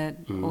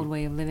mindset, old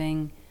way of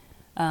living.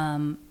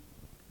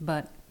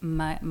 But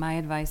my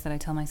advice that I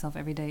tell myself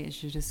every day is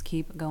to just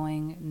keep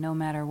going no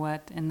matter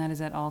what, and that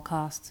is at all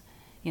costs.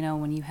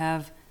 When you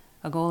have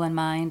a goal in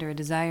mind or a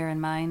desire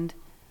in mind,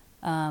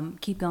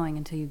 keep going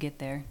until you get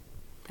there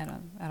at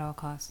all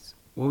costs.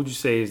 What would you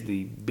say is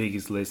the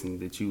biggest lesson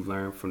that you've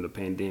learned from the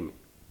pandemic?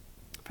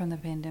 From the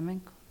pandemic?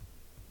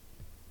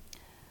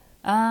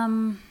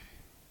 I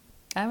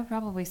would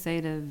probably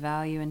say to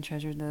value and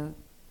treasure the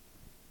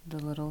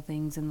little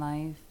things in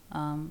life.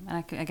 And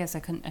I guess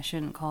I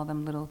shouldn't call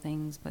them little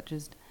things, but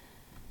just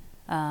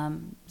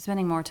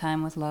spending more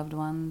time with loved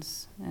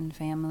ones and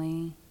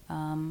family,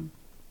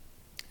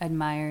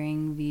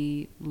 admiring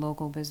the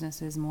local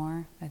businesses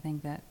more. I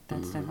think that's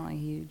definitely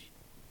huge.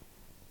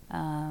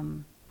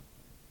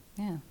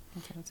 Yeah,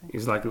 that's what I'd say.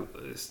 It's like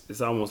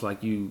it's almost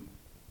like you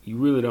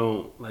really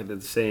don't, like the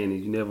saying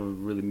is, you never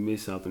really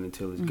miss something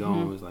until it's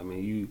gone. It's like, man,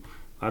 a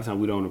lot of times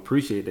we don't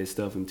appreciate that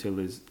stuff until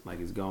it's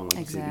gone.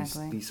 Like exactly. You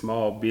said, these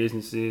small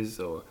businesses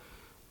or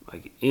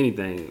like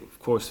anything. Of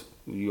course,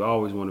 you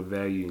always want to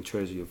value and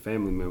treasure your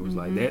family members.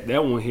 Like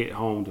that one hit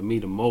home to me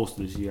the most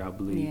this year, I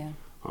believe. Yeah.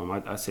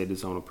 I said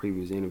this on a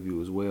previous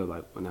interview as well.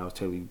 Like when I was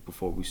telling you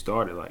before we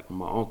started, like when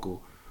my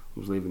uncle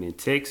was living in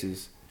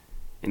Texas,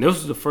 and this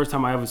was the first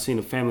time I ever seen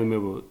a family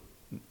member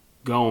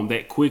gone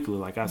that quickly.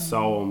 Like I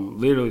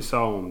literally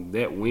saw him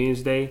that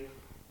Wednesday,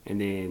 and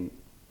then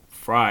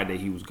Friday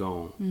he was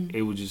gone.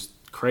 It was just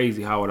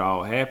crazy how it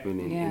all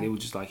happened, and it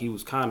was just like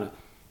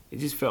it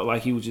just felt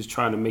like he was just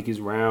trying to make his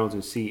rounds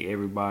and see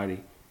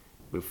everybody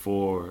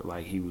before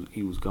like he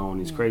was gone.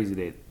 It's crazy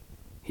that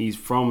he's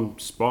from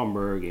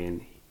Spartanburg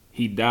and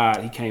he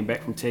died. He came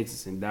back from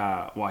Texas and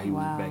died while he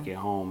was back at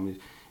home,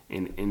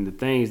 and the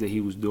things that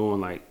he was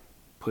doing, like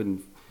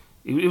putting.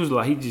 It was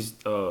like he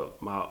just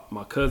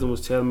my cousin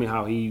was telling me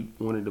how he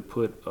wanted to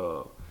put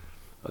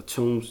a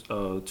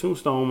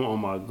tombstone on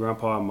my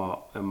grandpa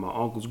and my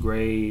uncle's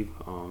grave.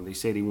 They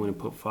said he went and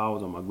put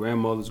flowers on my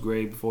grandmother's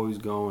grave before he was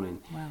gone,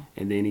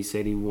 and then he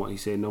said he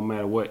said no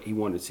matter what, he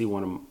wanted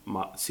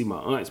to see my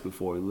aunts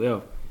before he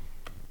left.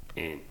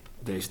 And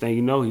the next thing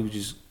you know, he was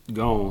just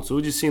gone. So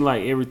it just seemed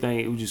like everything.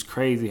 It was just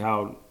crazy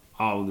how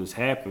all of this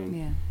happened.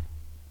 Yeah.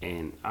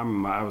 And I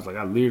remember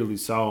I literally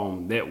saw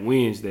him that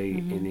Wednesday,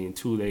 and then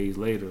 2 days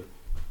later,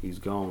 he's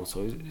gone.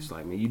 So it's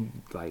like, man, you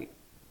like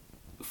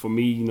for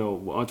me, you know,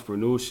 with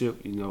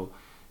entrepreneurship, you know,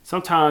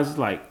 sometimes it's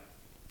like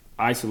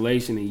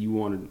isolation and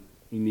you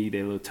need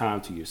that little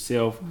time to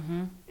yourself,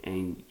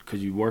 and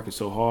because you're working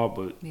so hard.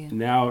 But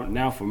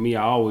now for me,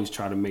 I always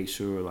try to make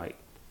sure, like,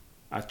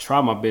 I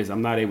try my best.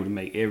 I'm not able to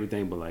make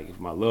everything, but like if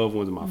my loved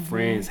ones and my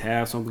friends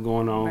have something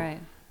going on,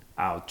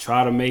 I'll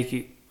try to make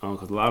it.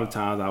 Because a lot of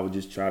times I would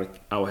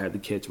have to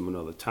catch them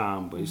another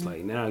time. But it's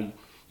like now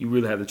you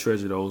really have to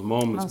treasure those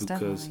moments. Most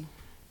because definitely.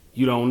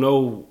 You don't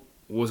know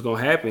what's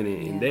gonna happen.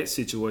 And in that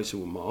situation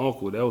with my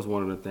uncle, that was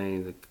one of the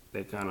things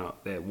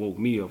that woke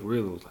me up.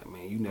 Really, was like,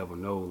 man, you never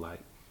know. Like,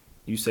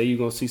 you say you're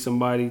gonna see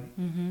somebody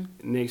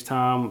next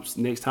time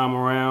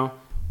around,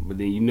 but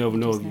then you never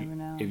know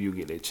if you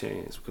get that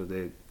chance, because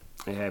it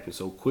happens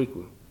so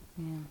quickly.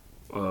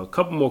 A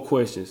couple more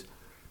questions.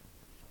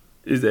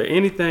 Is there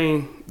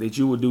anything that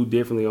you would do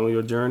differently on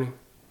your journey?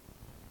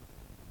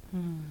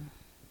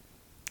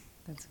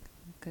 That's a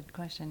good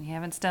question. You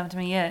haven't stumped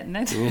me yet.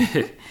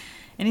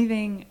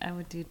 Anything I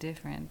would do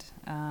different?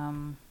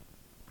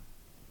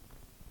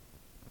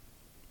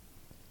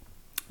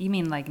 You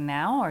mean like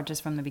now, or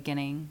just from the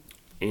beginning?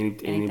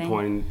 Any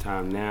point in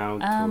time now,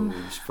 when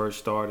you first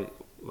started?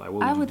 Like,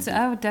 what would you do?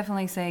 I would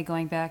definitely say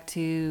going back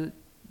to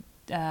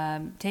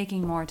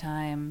taking more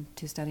time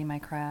to study my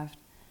craft,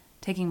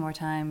 taking more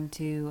time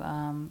to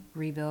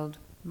rebuild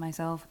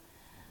myself.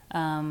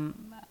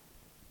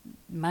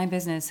 My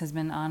business has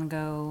been on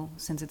go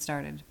since it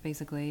started,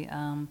 basically,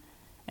 and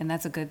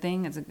that's a good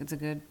thing. It's a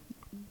good.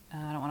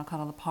 I don't want to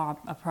call it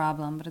a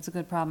problem, but it's a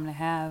good problem to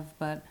have.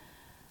 But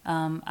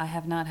I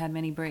have not had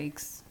many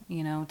breaks,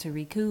 to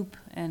recoup,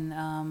 and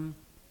I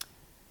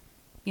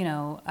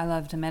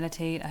love to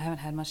meditate. I haven't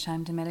had much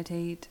time to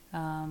meditate,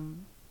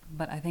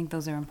 but I think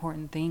those are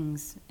important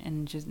things,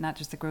 and just not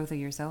just the growth of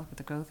yourself, but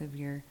the growth of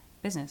your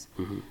business.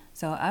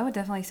 So I would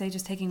definitely say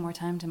just taking more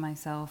time to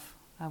myself,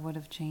 I would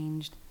have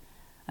changed.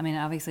 I mean,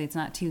 obviously it's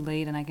not too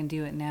late and I can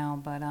do it now,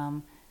 but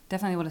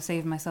definitely would have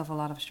saved myself a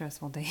lot of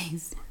stressful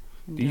days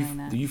in doing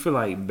that. Do you feel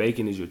like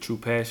baking is your true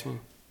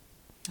passion?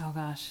 Oh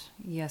gosh,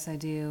 yes I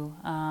do.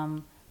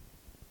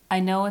 I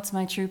know it's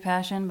my true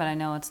passion, but I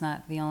know it's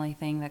not the only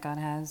thing that God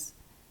has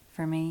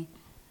for me.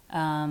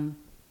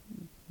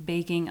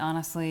 Baking,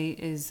 honestly,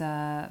 is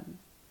I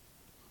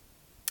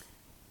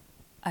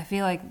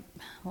feel like,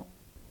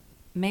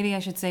 maybe I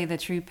should say the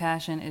true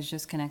passion is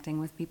just connecting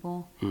with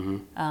people,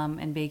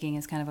 and baking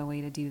is kind of a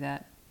way to do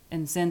that.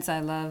 And since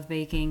I love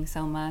baking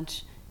so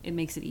much, it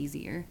makes it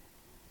easier.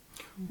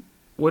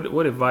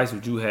 What advice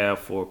would you have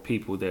for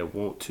people that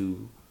want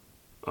to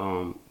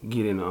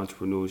get into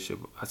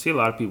entrepreneurship? I see a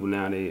lot of people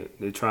now,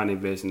 they're trying to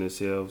invest in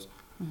themselves,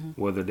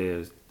 whether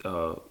there's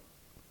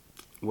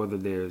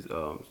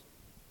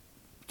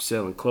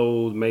selling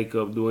clothes,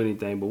 makeup, do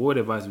anything. But what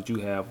advice would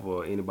you have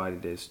for anybody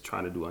that's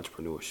trying to do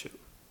entrepreneurship?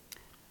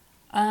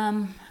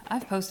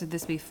 I've posted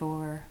this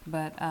before,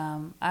 but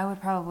I would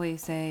probably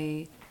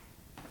say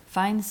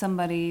find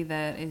somebody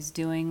that is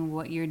doing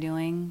what you're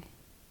doing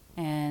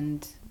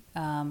and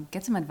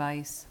get some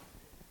advice.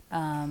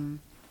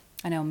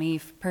 I know me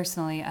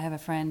personally, I have a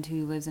friend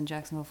who lives in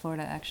Jacksonville,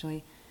 Florida,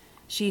 actually.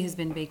 She has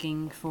been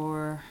baking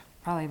for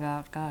probably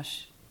about,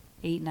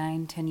 8,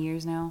 9, 10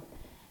 years now.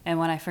 And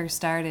when I first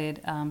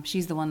started,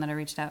 she's the one that I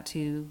reached out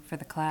to for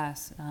the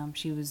class.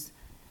 She was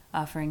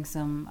offering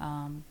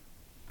some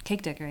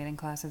cake decorating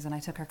classes, and I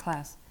took her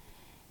class.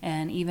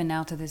 And even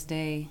now to this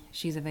day,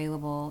 she's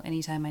available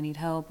anytime I need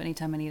help,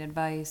 anytime I need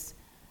advice.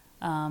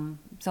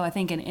 So I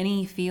think in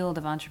any field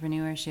of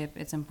entrepreneurship,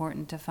 it's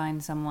important to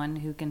find someone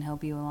who can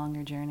help you along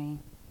your journey.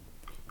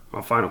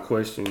 My final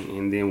question,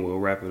 and then we'll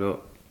wrap it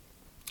up.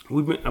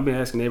 I've been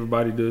asking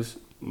everybody this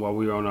while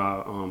we were on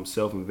our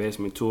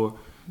self-investment tour,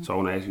 so I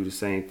want to ask you the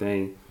same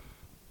thing.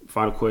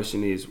 Final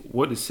question is,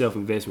 what does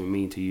self-investment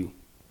mean to you?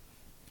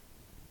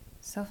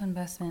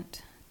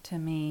 Self-investment to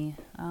me,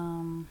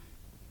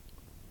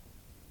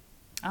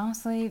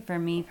 honestly, for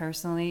me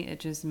personally, it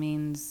just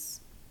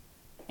means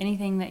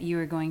anything that you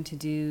are going to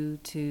do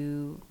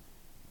to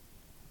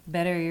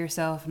better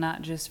yourself,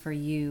 not just for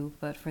you,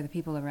 but for the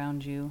people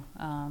around you,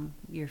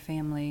 your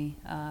family,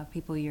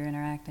 people you're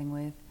interacting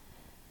with.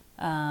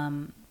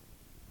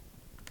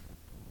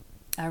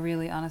 I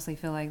really honestly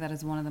feel like that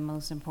is one of the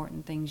most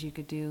important things you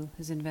could do,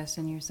 is invest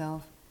in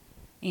yourself.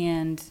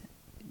 And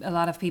a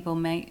lot of people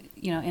in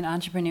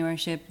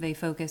entrepreneurship, they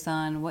focus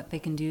on what they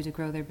can do to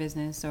grow their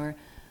business or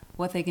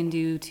what they can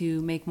do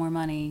to make more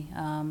money,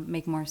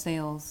 make more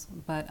sales.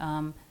 But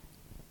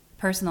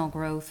personal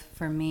growth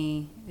for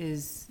me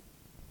is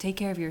take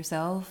care of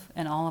yourself,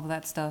 and all of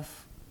that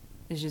stuff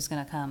is just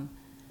going to come.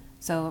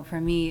 So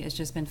for me, it's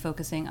just been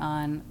focusing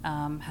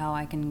on how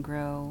I can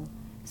grow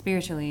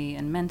spiritually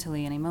and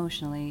mentally and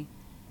emotionally,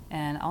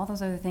 and all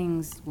those other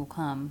things will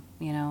come,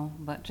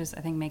 but just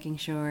I think making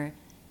sure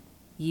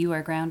you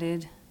are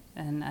grounded,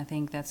 and I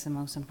think that's the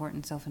most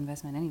important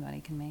self-investment anybody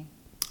can make.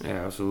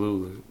 Yeah,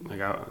 absolutely.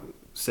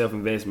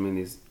 Self-investment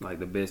is like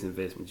the best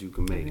investment you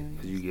can make,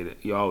 because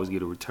you always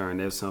get a return.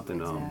 That's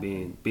something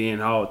exactly. Being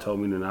Hall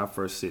told me when I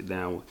first sit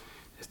down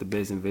it's the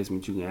best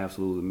investment you can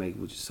absolutely make,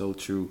 which is so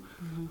true.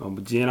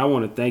 But Jen, I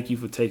want to thank you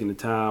for taking the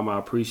time. I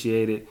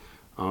appreciate it.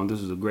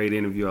 This was a great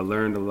interview. I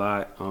learned a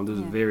lot. This was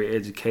very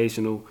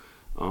educational.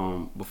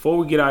 Before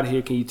we get out of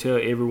here, can you tell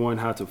everyone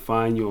how to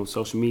find you on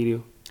social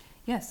media?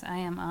 Yes, I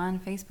am on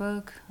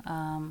Facebook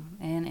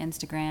and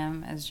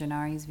Instagram as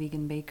Janari's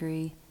Vegan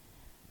Bakery.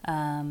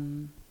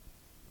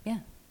 Yeah,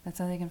 that's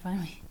how they can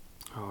find me.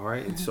 All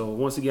right. And so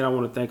once again, I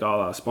want to thank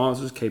all our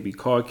sponsors, KB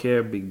Car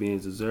Care, Big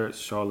Ben's Desserts,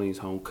 Charlene's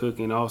Home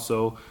Cooking,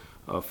 also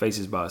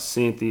Faces by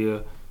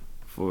Cynthia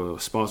for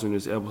sponsoring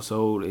this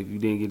episode. If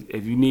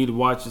you need to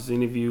watch this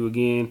interview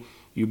again,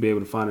 you'll be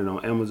able to find it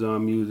on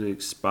Amazon Music,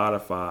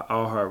 Spotify,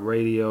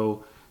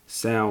 iHeartRadio,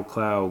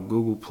 SoundCloud,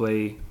 Google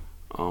Play,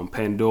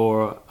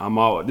 Pandora.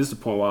 This is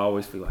the point where I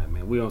always feel like,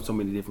 man, we're on so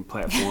many different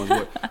platforms.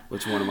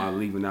 Which one am I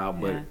leaving out?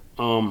 Yeah.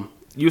 But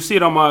you'll see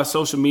it on my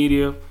social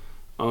media,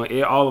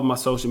 all of my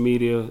social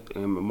media,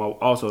 and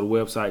also the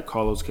website,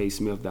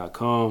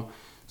 carlosksmith.com.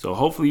 So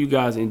hopefully you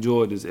guys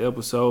enjoyed this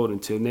episode.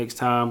 Until next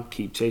time,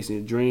 keep chasing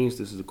your dreams.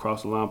 This is the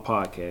Cross the Line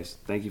Podcast.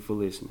 Thank you for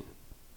listening.